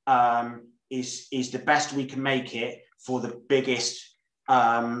that is the best we can make it for the biggest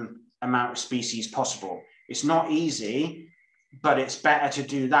amount of species possible. It's not easy, but it's better to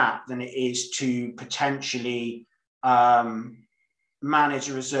do that than it is to potentially manage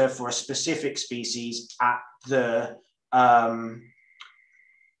a reserve for a specific species at the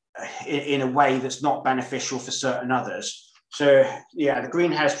in a way that's not beneficial for certain others. So yeah, the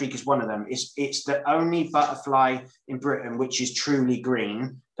green hairstreak is one of them. It's the only butterfly in Britain which is truly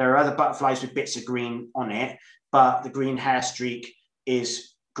green. There are other butterflies with bits of green on it, but the green hairstreak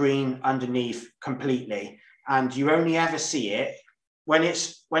is green underneath completely. And you only ever see it when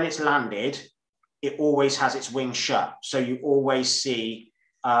it's landed. It always has its wings shut, so you always see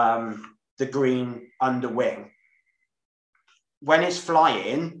the green under wing. When it's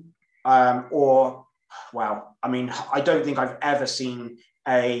flying, I don't think I've ever seen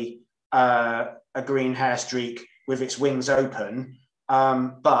a green hairstreak with its wings open.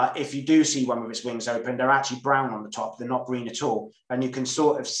 But if you do see one with its wings open, they're actually brown on the top. They're not green at all. And you can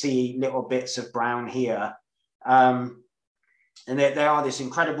sort of see little bits of brown here. And they are this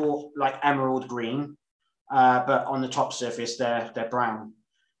incredible, like emerald green, but on the top surface, they're brown.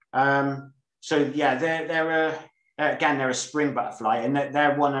 So yeah, they're a spring butterfly, and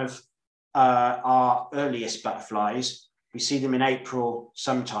they're one of our earliest butterflies. We see them in April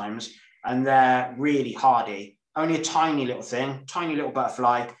sometimes, and they're really hardy. Only a tiny little thing, tiny little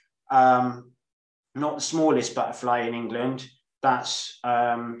butterfly, not the smallest butterfly in England. That's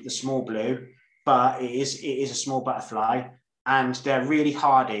the small blue, but it is a small butterfly, and they're really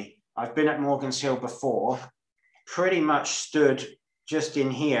hardy. I've been at Morgan's Hill before, pretty much stood just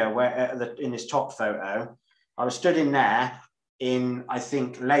in here, where in this top photo. I was stood in there in, I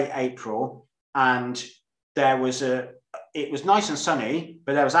think, late April, and it was nice and sunny,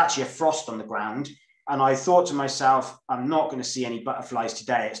 but there was actually a frost on the ground. And I thought to myself, I'm not going to see any butterflies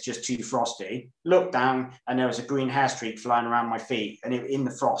today. It's just too frosty. Looked down, and there was a green hairstreak flying around my feet, and in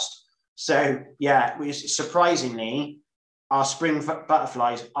the frost. So yeah, surprisingly, our spring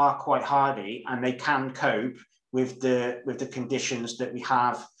butterflies are quite hardy, and they can cope with the conditions that we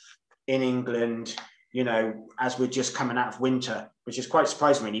have in England, as we're just coming out of winter, which is quite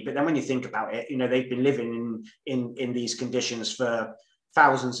surprising really. But then when you think about it, they've been living in these conditions for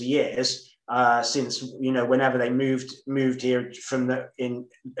thousands of years, since whenever they moved here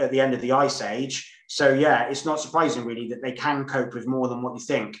at the end of the Ice Age. So yeah, it's not surprising really that they can cope with more than what you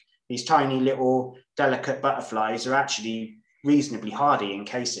think. These tiny little delicate butterflies are actually reasonably hardy in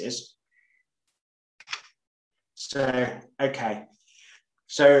cases. So okay,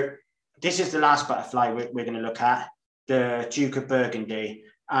 so this is the last butterfly we're going to look at, the Duke of Burgundy,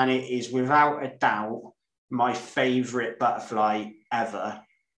 and it is without a doubt my favorite butterfly ever.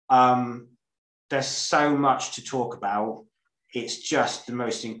 There's so much to talk about. It's just the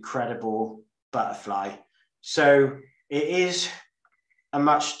most incredible butterfly. So it is a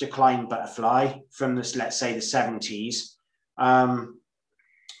much declined butterfly from this, let's say, the 70s.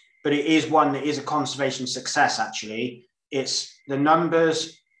 But it is one that is a conservation success, actually. It's the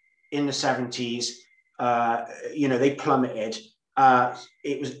numbers in the 70s, they plummeted.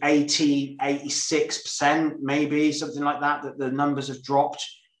 It was 86%, maybe something like that, that the numbers have dropped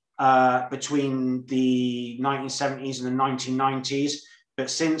between the 1970s and the 1990s.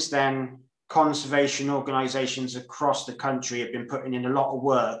 But since then, conservation organizations across the country have been putting in a lot of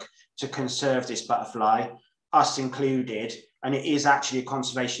work to conserve this butterfly, us included, and it is actually a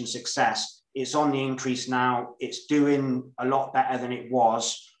conservation success. It's on the increase now. It's doing a lot better than it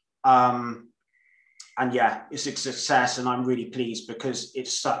was. And yeah, it's a success, and I'm really pleased because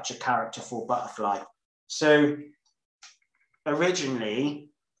it's such a characterful butterfly. So originally,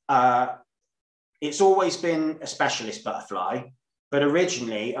 it's always been a specialist butterfly, but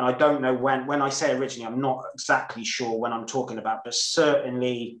originally, and I don't know when I say originally, I'm not exactly sure when I'm talking about, but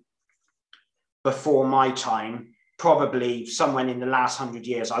certainly before my time, probably somewhere in the last 100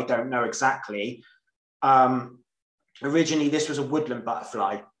 years, I don't know exactly. Originally, this was a woodland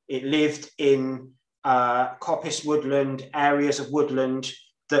butterfly. It lived in coppice woodland, areas of woodland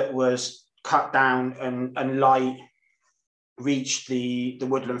that was cut down and light reached the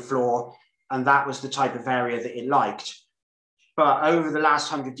woodland floor, and that was the type of area that it liked. But over the last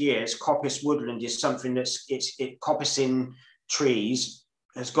 100 years, coppice woodland is something coppicing trees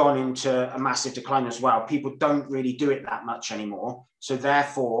has gone into a massive decline as well. People don't really do it that much anymore. So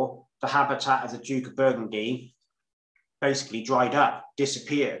therefore, the habitat of the Duke of Burgundy basically dried up,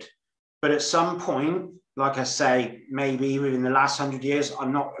 disappeared. But at some point, like I say, maybe within the last 100 years,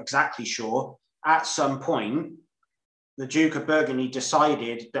 I'm not exactly sure, at some point, the Duke of Burgundy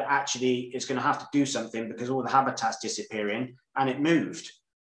decided that actually it's going to have to do something because all the habitat's disappearing, and it moved.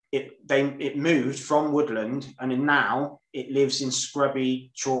 It moved from woodland, and now it lives in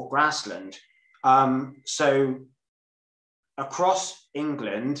scrubby chalk grassland. So across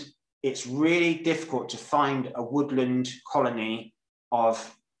England, it's really difficult to find a woodland colony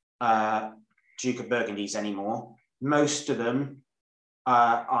of Duke of Burgundies anymore. Most of them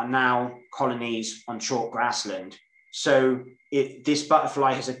are now colonies on chalk grassland. So this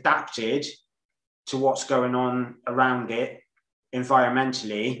butterfly has adapted to what's going on around it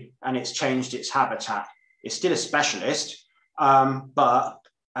environmentally, and it's changed its habitat. It's still a specialist, but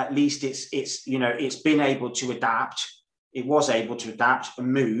at least it's been able to adapt. It was able to adapt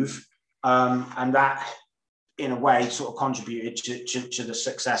and move, and that, in a way, sort of contributed to the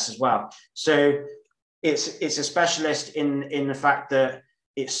success as well. So it's a specialist in the fact that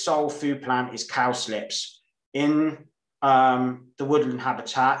its sole food plant is cowslips. In the woodland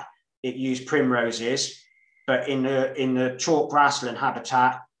habitat, it used primroses, but in the chalk grassland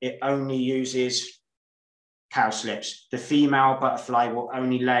habitat, it only uses cowslips. The female butterfly will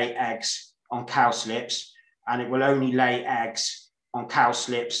only lay eggs on cowslips, and it will only lay eggs on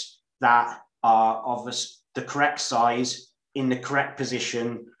cowslips that are of the correct size, in the correct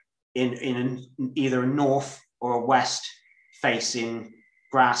position, in either a north or a west facing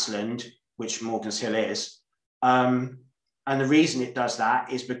grassland, which Morgan's Hill is. And the reason it does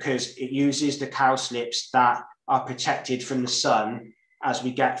that is because it uses the cowslips that are protected from the sun as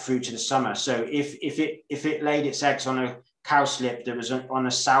we get through to the summer. So if it laid its eggs on a cowslip that was on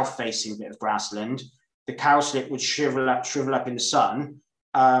a south-facing bit of grassland, the cowslip would shrivel up in the sun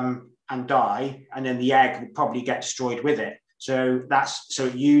and die, and then the egg would probably get destroyed with it. So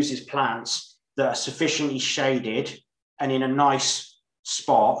it uses plants that are sufficiently shaded and in a nice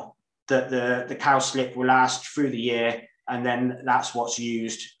spot that the cowslip will last through the year, and then that's what's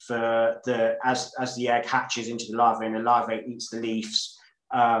used for as the egg hatches into the larvae, and the larvae eats the leaves,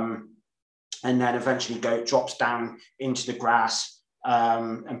 and then eventually drops down into the grass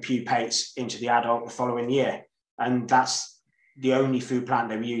and pupates into the adult the following year. And that's the only food plant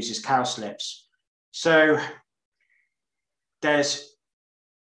they use is cowslips. So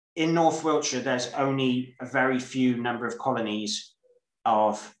in North Wiltshire, there's only a very few number of colonies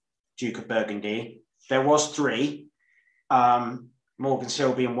of Duke of Burgundy. There was 3, Morgan's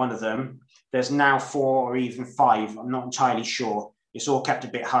Hill being one of them. There's now 4 or even 5. I'm not entirely sure. It's all kept a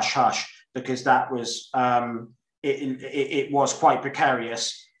bit hush-hush because that was, it was quite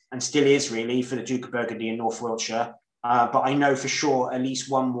precarious, and still is really, for the Duke of Burgundy in North Wiltshire. But I know for sure at least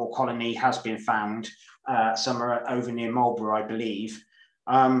one more colony has been found, somewhere over near Marlborough, I believe.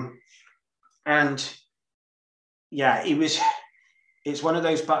 And yeah, it's one of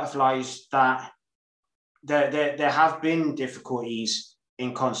those butterflies that there have been difficulties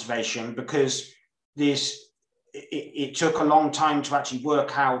in conservation because it took a long time to actually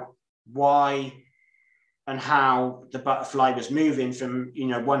work out why and how the butterfly was moving from, you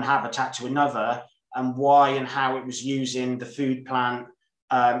know, one habitat to another, and why and how it was using the food plant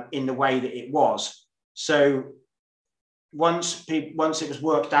in the way that it was. So once it was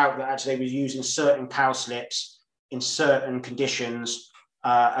worked out that actually they were using certain cowslips in certain conditions,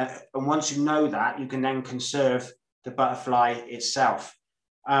 and once you know that, you can then conserve the butterfly itself.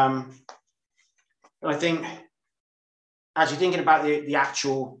 I think, as you're thinking about the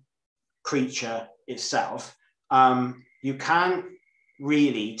actual creature itself, you can't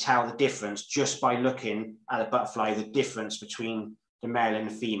really tell the difference just by looking at a butterfly, the difference between the male and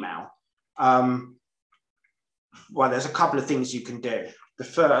the female. Well, there's a couple of things you can do. The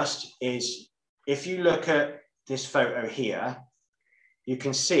first is, if you look at this photo here, you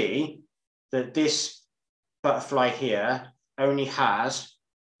can see that this butterfly here only has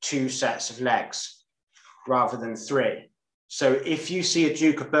 2 sets of legs rather than 3. So if you see a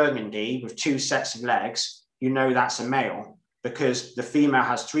Duke of Burgundy with 2 sets of legs, you know that's a male, because the female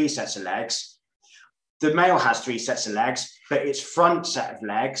has 3 sets of legs. The male has 3 sets of legs, but its front set of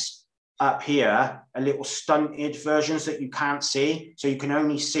legs up here are little stunted versions that you can't see. So you can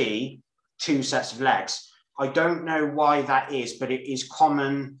only see 2 sets of legs. I don't know why that is, but it is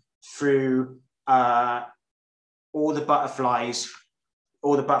common through all the butterfly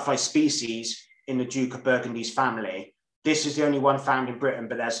species in the Duke of Burgundy's family. This is the only one found in Britain,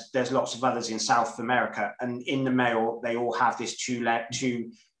 but there's lots of others in South America. And in the male, they all have this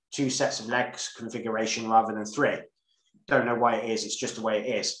two sets of legs configuration rather than 3. Don't know why it is. It's just the way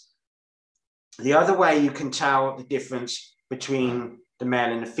it is. The other way you can tell the difference between the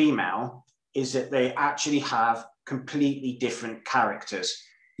male and the female is that they actually have completely different characters.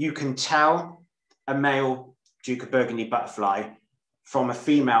 You can tell a male Duke of Burgundy butterfly from a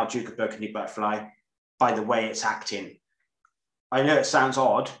female Duke of Burgundy butterfly by the way it's acting. I know it sounds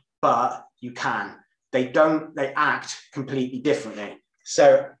odd, but you can. They act completely differently.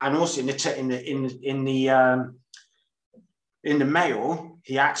 So, and also in the male,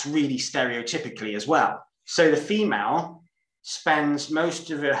 he acts really stereotypically as well. So the female spends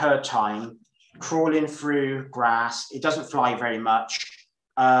most of her time crawling through grass. It doesn't fly very much.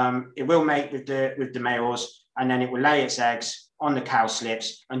 It will mate with the males, and then it will lay its eggs on the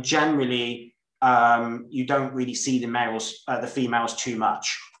cowslips. And generally, you don't really see the females too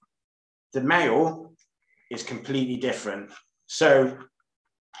much. The male is completely different. So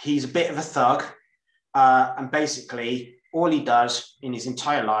he's a bit of a thug, and basically all he does in his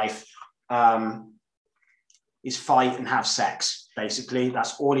entire life is fight and have sex. Basically,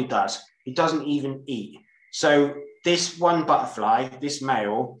 that's all he does. He doesn't even eat. So this one butterfly, this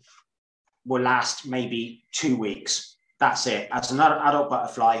male, will last maybe 2 weeks. That's it. As an adult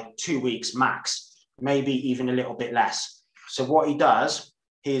butterfly, 2 weeks max, maybe even a little bit less. So what he does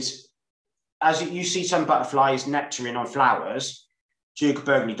is, as you see some butterflies nectaring on flowers, Duke of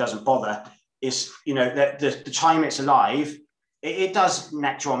Burgundy doesn't bother. It's, you know, the time it's alive, it does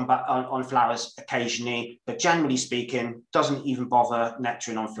nectar on flowers occasionally, but generally speaking, doesn't even bother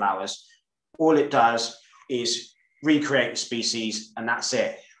nectaring on flowers. All it does is recreate the species, and that's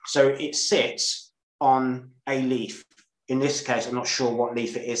it. So it sits on a leaf. In this case, I'm not sure what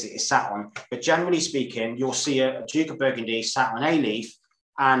leaf it is sat on, but generally speaking, you'll see a Duke of Burgundy sat on a leaf,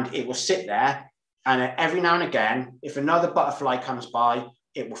 and it will sit there. And every now and again, if another butterfly comes by,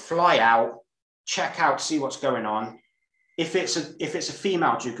 it will fly out, check out, see what's going on. If it's a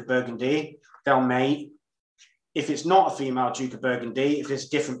female Duke of Burgundy, they'll mate. If it's not a female Duke of Burgundy, if it's a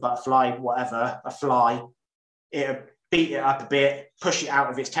different butterfly, whatever, a fly, it'll beat it up a bit, push it out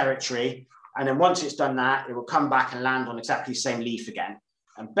of its territory. And then once it's done that, it will come back and land on exactly the same leaf again.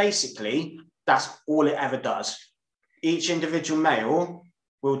 And basically, that's all it ever does. Each individual male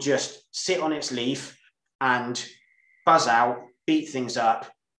will just sit on its leaf and buzz out, beat things up,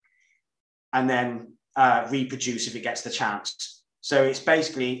 and then reproduce if it gets the chance. So it's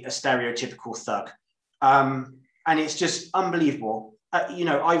basically a stereotypical thug. And it's just unbelievable. You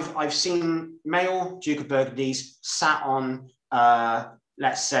know, I've seen male Duke of Burgundies sat on,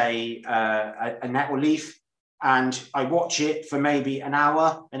 let's say, a nettle leaf, and I watch it for maybe an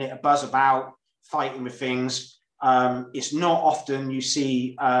hour, and it'll buzz about, fighting with things. It's not often you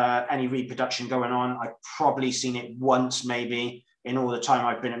see any reproduction going on. I've probably seen it once, maybe, in all the time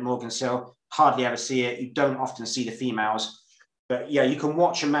I've been at Morgansill. Hardly ever see it. You don't often see the females. But yeah, you can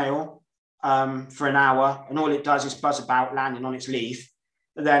watch a male for an hour, and all it does is buzz about, landing on its leaf.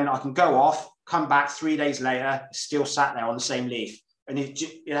 And then I can go off, come back 3 days later, still sat there on the same leaf. And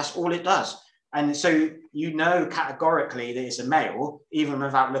that's all it does. And so you know categorically that it's a male, even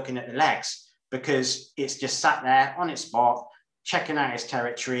without looking at the legs, because it's just sat there on its spot, checking out its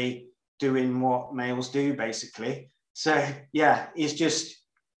territory, doing what males do, basically. So yeah, it's just,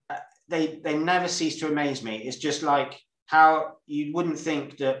 they never cease to amaze me. It's just like how you wouldn't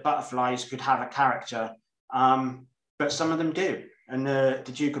think that butterflies could have a character, but some of them do. And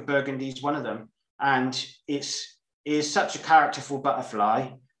the Duke of Burgundy is one of them. And it is such a characterful butterfly,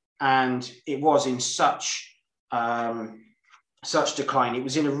 and it was in such decline. It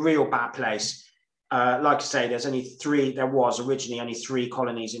was in a real bad place. Like I say, there was originally only 3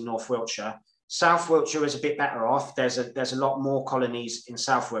 colonies in North Wiltshire. South Wiltshire is a bit better off. There's a lot more colonies in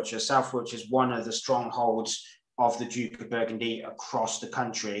South Wiltshire. South Wiltshire is one of the strongholds of the Duke of Burgundy across the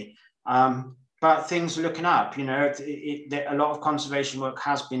country. But things are looking up, you know, a lot of conservation work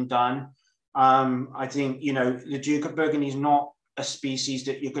has been done. I think, you know, the Duke of Burgundy is not a species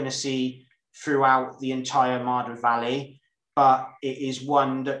that you're going to see throughout the entire Marden Valley, but it is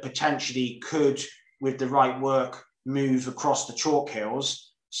one that potentially could, with the right work, move across the chalk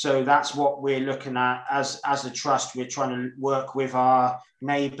hills. So that's what we're looking at as a trust. We're trying to work with our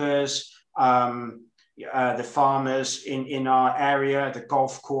neighbours, the farmers in our area, the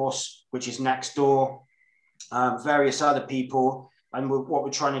golf course, which is next door, various other people. And what we're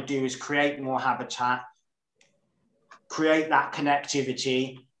trying to do is create more habitat, create that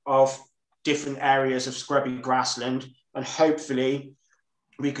connectivity of different areas of scrubby grassland, and hopefully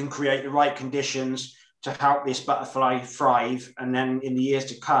we can create the right conditions to help this butterfly thrive. And then in the years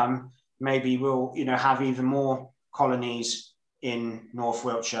to come, maybe we'll, you know, have even more colonies in North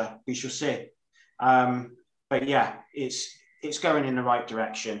Wiltshire. We shall see. But yeah, it's going in the right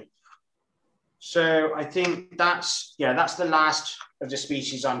direction. So I think that's the last of the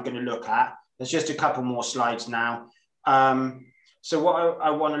species I'm going to look at. There's just a couple more slides now. So what I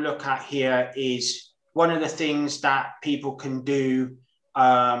want to look at here is one of the things that people can do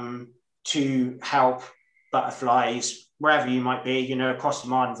to help butterflies, wherever you might be, you know, across the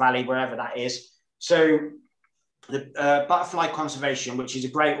Marden Valley, wherever that is. So the Butterfly Conservation, which is a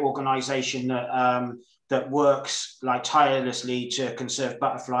great organisation that works like tirelessly to conserve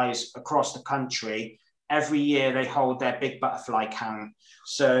butterflies across the country. Every year they hold their big butterfly count.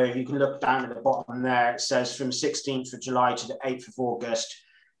 So you can look down at the bottom there. It says from 16th of July to the 8th of August.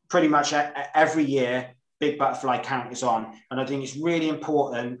 Pretty much every year, big butterfly count is on. And I think it's really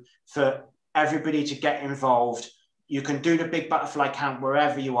important for everybody to get involved. You can do the big butterfly count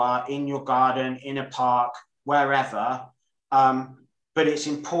wherever you are, in your garden, in a park, wherever. But it's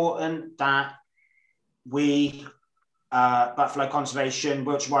important that we, Butterfly Conservation,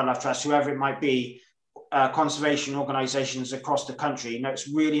 Wiltshire Wildlife Trust, whoever it might be, conservation organisations across the country, you know, it's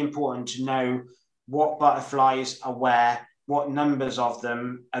really important to know what butterflies are where, what numbers of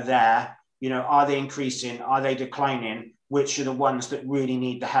them are there, you know, are they increasing, are they declining, which are the ones that really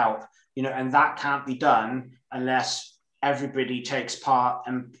need the help, you know, and that can't be done unless everybody takes part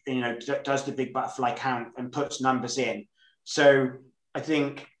and, you know, does the big butterfly count and puts numbers in. So I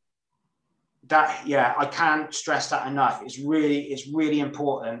think that, yeah, I can't stress that enough. It's really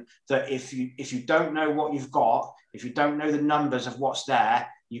important that if you don't know what you've got, if you don't know the numbers of what's there,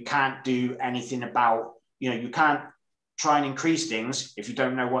 you can't do anything about, you know, you can't try and increase things if you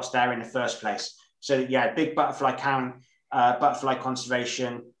don't know what's there in the first place. So yeah, big butterfly count, butterfly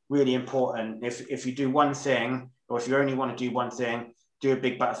conservation, really important. If you do one thing, or if you only want to do one thing, do a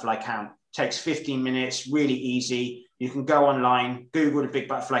big butterfly count. Takes 15 minutes, really easy. You can go online, Google the big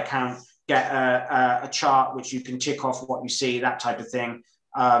butterfly count, get a chart which you can tick off what you see, that type of thing.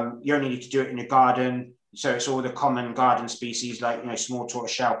 You only need to do it in your garden. So it's all the common garden species like, you know, small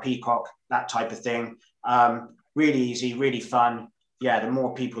tortoiseshell, peacock, that type of thing. Really easy, really fun. Yeah, the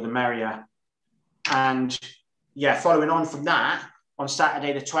more people, the merrier. And yeah, following on from that, on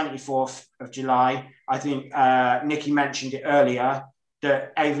Saturday, the 24th of July, I think Nikki mentioned it earlier,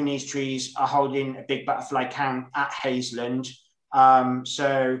 that Avonese Trees are holding a big butterfly count at Hazeland.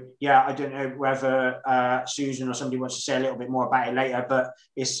 So yeah, I don't know whether Susan or somebody wants to say a little bit more about it later, but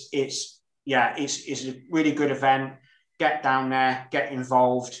it's a really good event. Get down there, get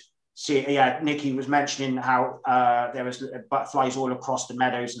involved. See, yeah, Nikki was mentioning how there was butterflies all across the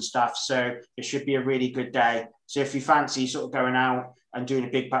meadows and stuff. So it should be a really good day. So if you fancy sort of going out and doing a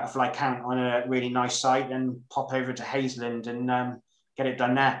big butterfly count on a really nice site, then pop over to Hazeland and get it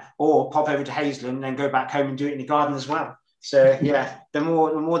done there, or pop over to Hazeland and then go back home and do it in the garden as well. So yeah, the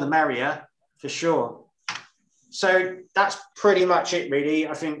more the merrier, for sure. So that's pretty much it, really.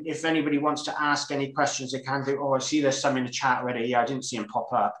 I think if anybody wants to ask any questions, they can do. Oh, I see there's some in the chat already. Yeah, I didn't see them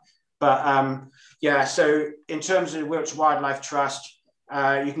pop up. But yeah, so in terms of the Wiltshire Wildlife Trust,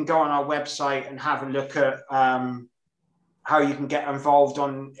 you can go on our website and have a look at how you can get involved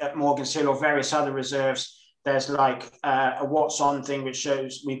at Morgan's Hill or various other reserves. There's like a what's on thing, which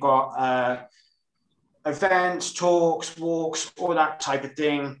shows we've got events, talks, walks, all that type of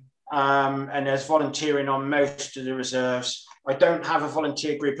thing. And there's volunteering on most of the reserves. I don't have a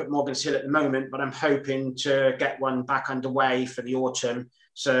volunteer group at Morgan's Hill at the moment, but I'm hoping to get one back underway for the autumn.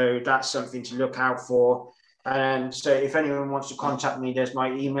 So that's something to look out for. And so if anyone wants to contact me, there's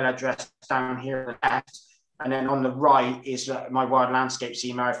my email address down here on the left. And then on the right is my Wild Landscapes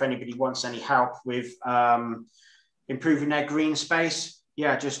email. If anybody wants any help with improving their green space,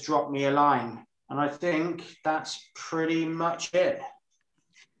 yeah, just drop me a line. And I think that's pretty much it.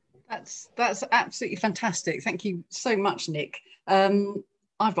 That's absolutely fantastic. Thank you so much, Nick.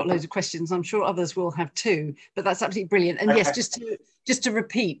 I've got loads of questions. I'm sure others will have too, but that's absolutely brilliant. And okay. Yes, just to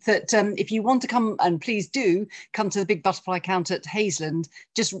repeat that if you want to come, and please do come to the Big Butterfly Count at Hazeland,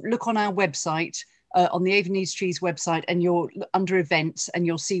 just look on our website, on the Avon News Trees website, and you're under events and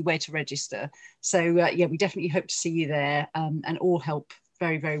you'll see where to register. So yeah, we definitely hope to see you there, and all help.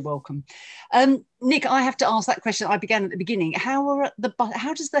 Very, very welcome. Nick, I have to ask that question I began at the beginning. How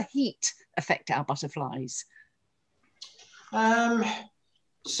does the heat affect our butterflies?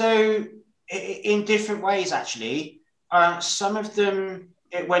 So in different ways, actually. Some of them,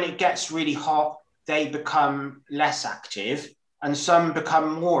 when it gets really hot, they become less active, and some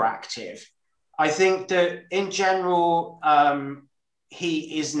become more active. I think that in general,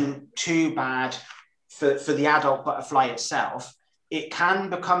 heat isn't too bad for the adult butterfly itself. It can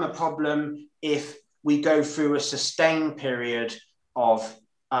become a problem if we go through a sustained period of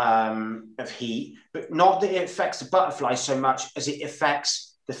heat, but not that it affects the butterfly so much as it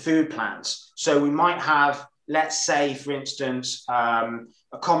affects the food plants. So we might have, let's say, for instance,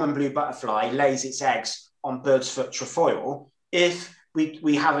 a common blue butterfly lays its eggs on bird's foot trefoil. If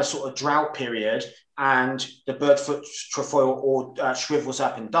we have a sort of drought period and the bird's foot trefoil or shrivels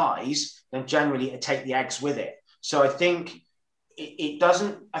up and dies, then generally it take the eggs with it. So I think it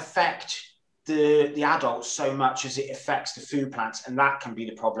doesn't affect the adults so much as it affects the food plants, and that can be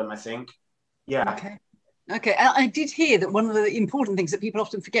the problem, I think. Yeah. Okay. I did hear that one of the important things that people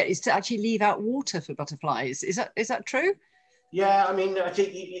often forget is to actually leave out water for butterflies. Is that true? Yeah, I mean, I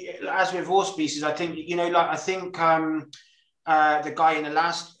think as with all species, I think the guy in the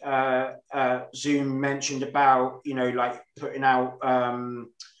last Zoom mentioned about like putting out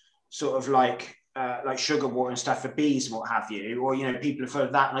sort of like sugar water and stuff for bees and what have you, or people have heard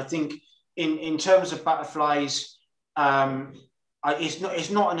of that. And I think in terms of butterflies,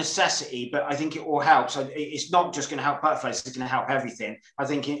 it's not a necessity, but I think it all helps. It's not just going to help butterflies; it's going to help everything. I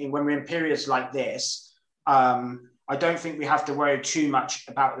think when we're in periods like this, I don't think we have to worry too much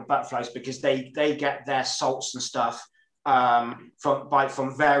about the butterflies, because they get their salts and stuff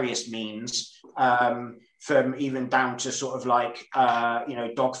from various means. From even down to sort of like,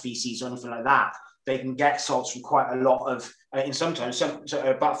 dog feces or anything like that. They can get salts from quite a lot of, and sometimes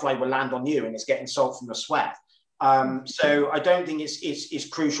a butterfly will land on you and it's getting salt from the sweat. So I don't think it's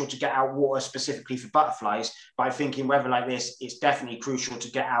crucial to get out water specifically for butterflies, but I think in weather like this, it's definitely crucial to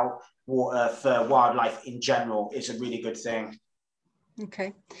get out water for wildlife in general. It's a really good thing.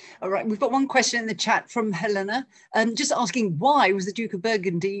 Okay. All right. We've got one question in the chat from Helena, just asking, why was the Duke of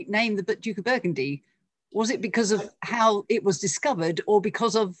Burgundy named the Duke of Burgundy? Was it because of how it was discovered or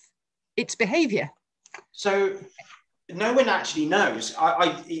because of its behavior? So no one actually knows.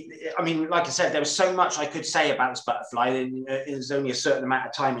 I mean, like I said, there was so much I could say about this butterfly. And there's only a certain amount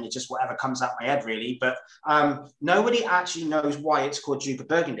of time and it's just whatever comes out my head, really. But nobody actually knows why it's called Duke of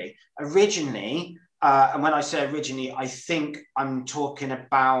Burgundy. Originally, and when I say originally, I think I'm talking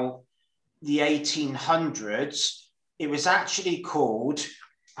about the 1800s. It was actually called...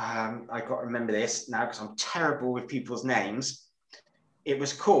 I got to remember this now because I'm terrible with people's names. It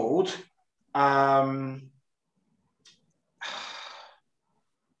was called, I've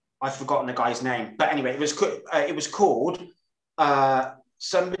forgotten the guy's name, but anyway, it was called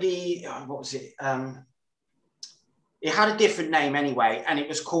somebody. What was it? It had a different name anyway, and it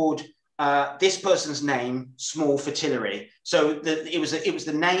was called this person's name, Small Fritillary. So it was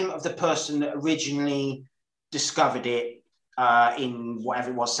the name of the person that originally discovered it. In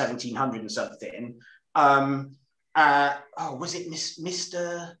whatever it was, 1700 and something. Was it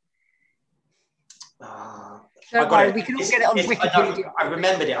Mr. Don't worry, we can all get it on Wikipedia. I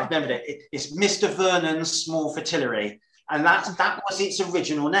remembered it. It's Mr. Vernon's Small Fritillary. And that was its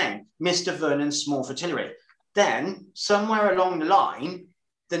original name, Mr. Vernon's Small Fritillary. Then, somewhere along the line,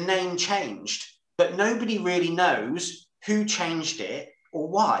 the name changed. But nobody really knows who changed it or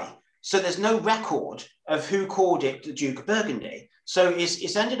why. So there's no record of who called it the Duke of Burgundy. So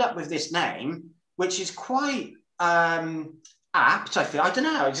it's ended up with this name, which is quite apt. I don't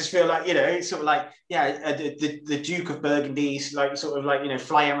know. I just feel like, it's sort of like, the Duke of Burgundy's like sort of like,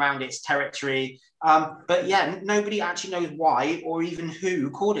 flying around its territory. But yeah, nobody actually knows why or even who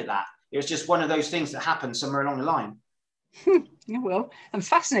called it that. It was just one of those things that happened somewhere along the line. Yeah, well, and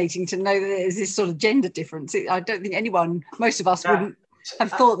fascinating to know that there's this sort of gender difference. I don't think most of us wouldn't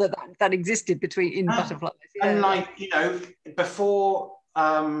have thought that existed in butterflies. Yeah. And like, before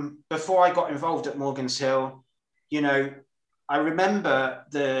I got involved at Morgan's Hill, I remember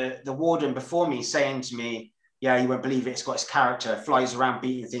the warden before me saying to me, "Yeah, you won't believe it. It's got its character. Flies around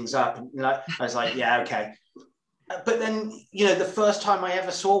beating things up." And I was like, "Yeah, okay." But then, the first time I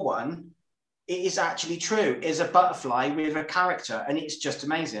ever saw one, it is actually true. Is a butterfly with a character, and it's just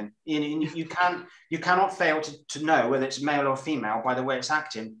amazing. You cannot fail to know whether it's male or female by the way it's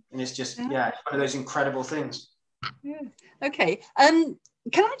acting, and it's just it's one of those incredible things. Yeah. Okay.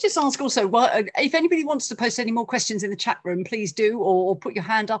 Can I just ask also, if anybody wants to post any more questions in the chat room, please do, or put your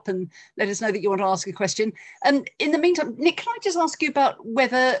hand up and let us know that you want to ask a question. In the meantime, Nick, can I just ask you about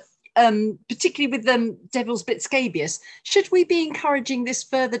whether, particularly with Devil's Bit scabious, should we be encouraging this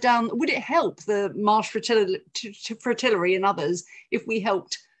further down? Would it help the marsh fritillary and others if we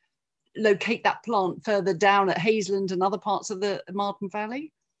helped locate that plant further down at Hazeland and other parts of the Marden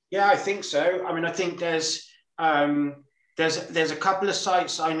Valley? Yeah, I think so. I mean, I think there's a couple of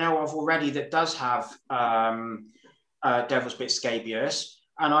sites I know of already that does have Devil's Bit scabious,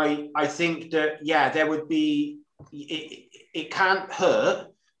 and I think that there would be it can't hurt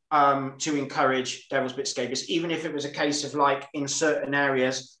to encourage Devil's Bit scabious, even if it was a case of like in certain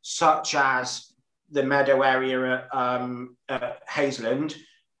areas such as the meadow area at Hazeland,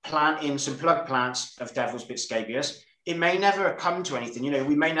 plant in some plug plants of Devil's Bit scabious. It may never come to anything,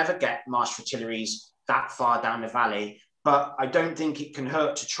 we may never get marsh fritillaries that far down the valley, but I don't think it can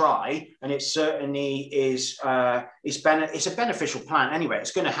hurt to try. And it certainly is, it's a beneficial plant anyway.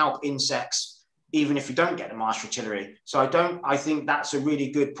 It's going to help insects, even if you don't get the marsh fritillary. So I think that's a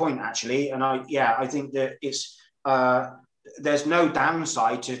really good point actually. And I think that it's, there's no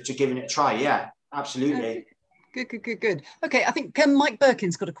downside to giving it a try. Yeah, absolutely. Good. Okay, I think Mike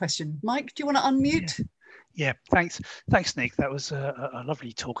Birkin's got a question. Mike, do you want to unmute? Yeah, thanks, Nick. That was a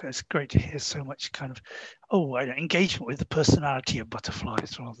lovely talk. It's great to hear so much kind of engagement with the personality of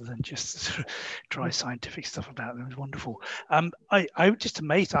butterflies rather than just sort of dry scientific stuff about them. It was wonderful. I was just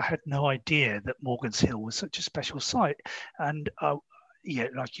amazed. I had no idea that Morgan's Hill was such a special site, and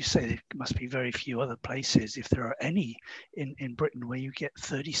like you say, there must be very few other places, if there are any, in Britain where you get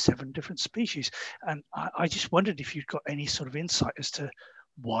 37 different species. And I just wondered if you'd got any sort of insight as to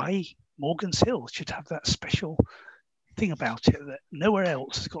why Morgan's Hill should have that special thing about it that nowhere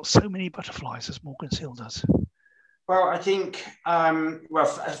else has got so many butterflies as Morgan's Hill does. Well, I think,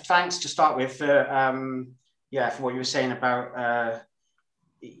 thanks to start with for what you were saying about,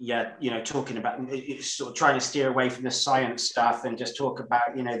 talking about sort of trying to steer away from the science stuff and just talk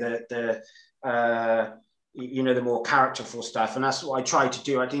about, the more characterful stuff. And that's what I try to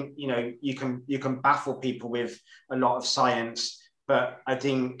do. I think, you can baffle people with a lot of science, but I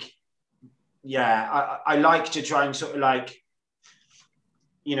think, I like to try and sort of like,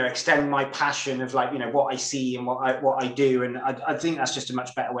 extend my passion of like, what I see and what I do. And I think that's just a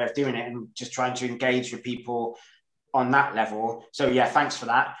much better way of doing it, and just trying to engage with people on that level. So yeah, thanks for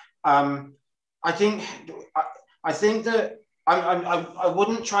that. I think that I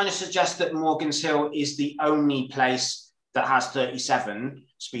wouldn't try to suggest that Morgan's Hill is the only place that has 37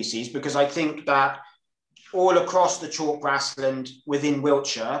 species, because I think that all across the chalk grassland within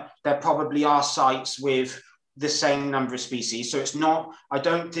Wiltshire, there probably are sites with the same number of species. So it's not,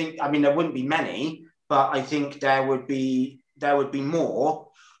 there wouldn't be many, but I think there would be more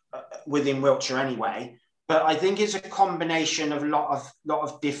within Wiltshire anyway. But I think it's a combination of a lot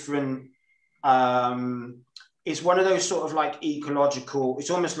of different, it's one of those sort of like ecological, it's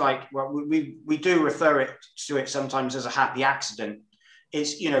almost like, we do refer to it sometimes as a happy accident.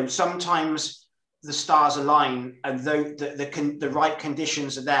 It's, sometimes the stars align and the right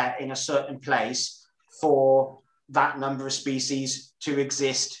conditions are there in a certain place for that number of species to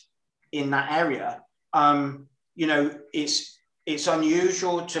exist in that area. It's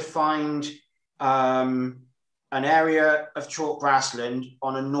unusual to find an area of chalk grassland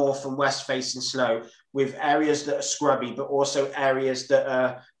on a north and west facing slope with areas that are scrubby, but also areas that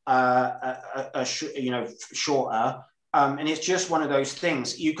are shorter. And it's just one of those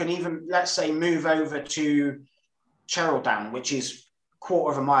things. You can even, let's say, move over to Cherhill Down, which is a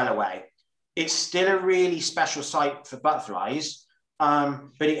quarter of a mile away. It's still a really special site for butterflies,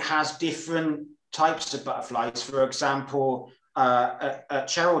 but it has different types of butterflies. For example, at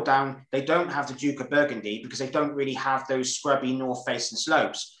Cherhill Down, they don't have the Duke of Burgundy because they don't really have those scrubby north-facing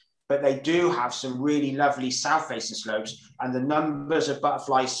slopes. But they do have some really lovely south-facing slopes, and the numbers of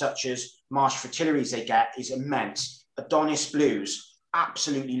butterflies such as marsh fritillaries they get is immense. Adonis blues,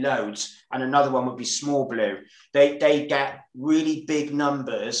 absolutely loads, and another one would be small blue. They get really big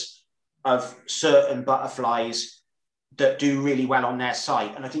numbers of certain butterflies that do really well on their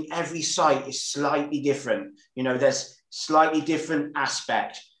site. And I think every site is slightly different. You know, there's slightly different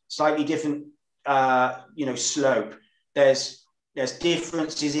aspect, slightly different, slope. There's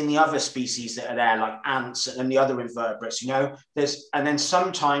differences in the other species that are there, like ants and the other invertebrates, you know. And then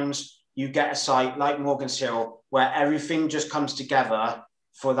sometimes you get a site like Morgan's Hill where everything just comes together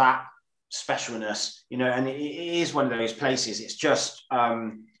for that specialness, you know, and it is one of those places. It's just,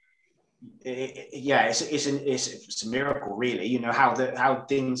 it's a miracle, really, you know, how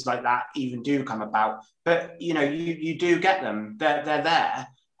things like that even do come about. But, you know, you do get them. They're there.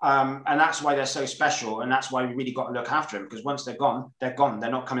 And that's why they're so special, and that's why we really got to look after them, because once they're gone, they're gone.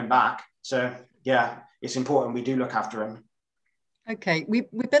 They're not coming back. So yeah, it's important we do look after them. Okay, we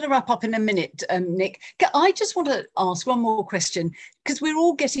better wrap up in a minute, Nick. I just want to ask one more question, because we're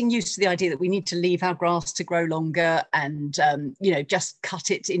all getting used to the idea that we need to leave our grass to grow longer and, just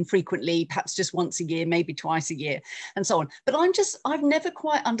cut it infrequently, perhaps just once a year, maybe twice a year, and so on. But I've never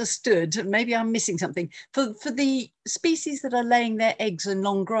quite understood, and maybe I'm missing something, for the species that are laying their eggs in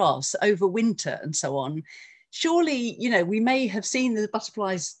long grass over winter and so on. Surely, you know, we may have seen the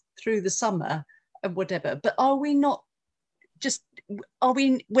butterflies through the summer and whatever, but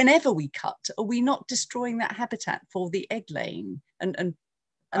whenever we cut, are we not destroying that habitat for the egg laying and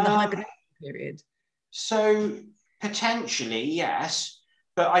the hibernation period? So potentially, yes,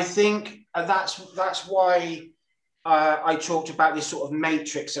 but I think that's why I talked about this sort of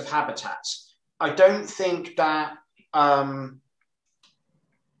matrix of habitats. I don't think that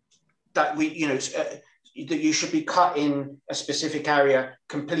that you should be cutting a specific area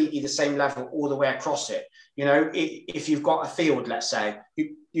completely the same level all the way across it. You know, if you've got a field, let's say,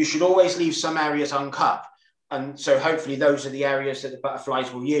 you should always leave some areas uncut. And so hopefully those are the areas that the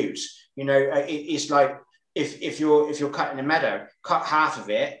butterflies will use. You know, it's like if you're cutting a meadow, cut half of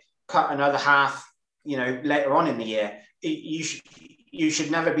it, cut another half, you know, later on in the year. You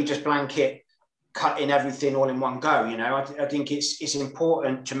should never be just blanket cutting everything all in one go. You know, I think it's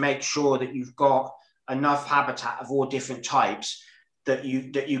important to make sure that you've got enough habitat of all different types that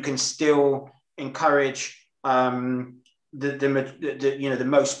you can still encourage the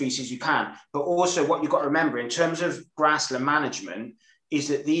most species you can. But also what you've got to remember in terms of grassland management is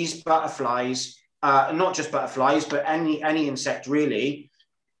that these butterflies, not just butterflies, but any insect really,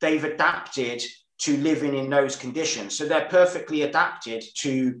 they've adapted to living in those conditions. So they're perfectly adapted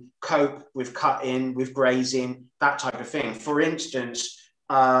to cope with cutting, with grazing, that type of thing. For instance,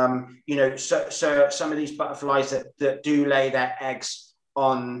 so some of these butterflies that do lay their eggs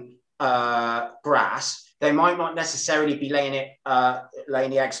on grass, they might not necessarily be laying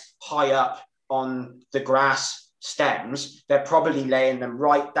the eggs high up on the grass stems. They're probably laying them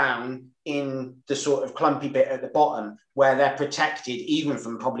right down in the sort of clumpy bit at the bottom where they're protected even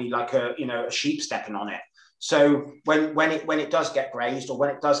from probably like a sheep stepping on it. So when it does get grazed or when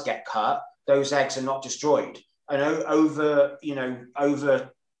it does get cut, those eggs are not destroyed. And over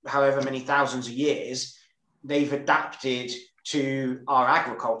however many thousands of years, they've adapted to our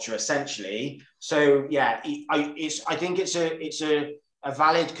agriculture essentially. So yeah, I think it's a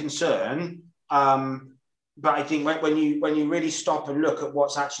valid concern. But I think when you really stop and look at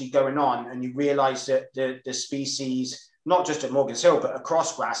what's actually going on, and you realise that the species, not just at Morgan's Hill, but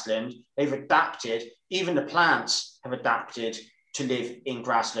across grassland, they've adapted. Even the plants have adapted to live in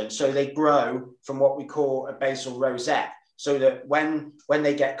grassland. So they grow from what we call a basal rosette, so that when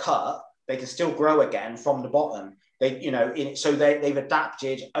they get cut, they can still grow again from the bottom. They've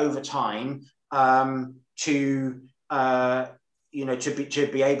adapted over time to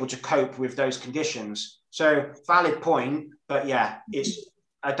be able to cope with those conditions. So valid point, but yeah, it's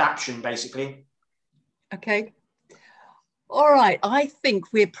adaptation basically. Okay. All right. I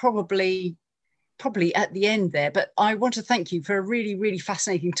think we're probably at the end there, but I want to thank you for a really, really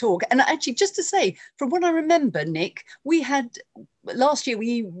fascinating talk. And actually, just to say, from what I remember, Nick, last year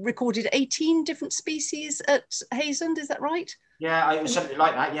we recorded 18 different species at Hazland, is that right? Yeah, it was something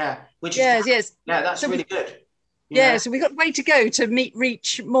like that, yeah. Yes. Yeah, that's really good. Yeah, so we've got a way to go to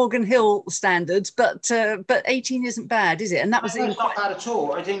reach Morgan Hill standards, but 18 isn't bad, is it? And that was it's not bad at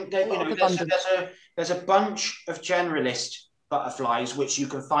all. I think that there's a bunch of generalist butterflies which you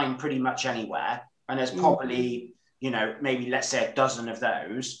can find pretty much anywhere, and there's probably maybe let's say a dozen of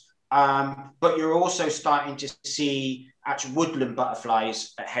those. But you're also starting to see actual woodland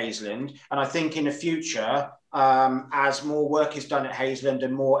butterflies at Hazeland. And I think in the future, as more work is done at Hazeland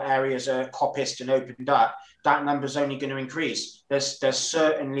and more areas are coppiced and opened up, that number is only going to increase. There's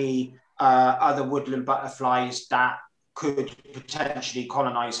certainly other woodland butterflies that could potentially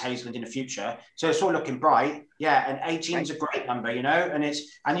colonize Hazeland in the future. So it's all looking bright. Yeah, and 18 is a great number, you know,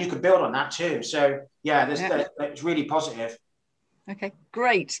 and you could build on that too. So yeah, it's really positive. Okay,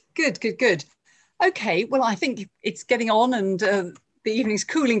 great. Good. Okay, well, I think it's getting on, and the evening's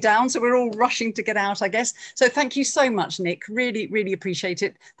cooling down, so we're all rushing to get out, I guess. So thank you so much, Nick. Really appreciate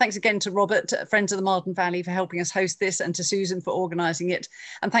it. Thanks again to Robert, Friends of the Marden Valley, for helping us host this, and to Susan for organising it.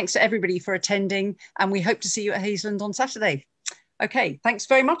 And thanks to everybody for attending. And we hope to see you at Hazeland on Saturday. Okay, thanks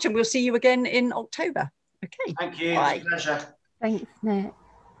very much, and we'll see you again in October. Okay. Thank you. Bye. It's a pleasure. Thanks, Nick.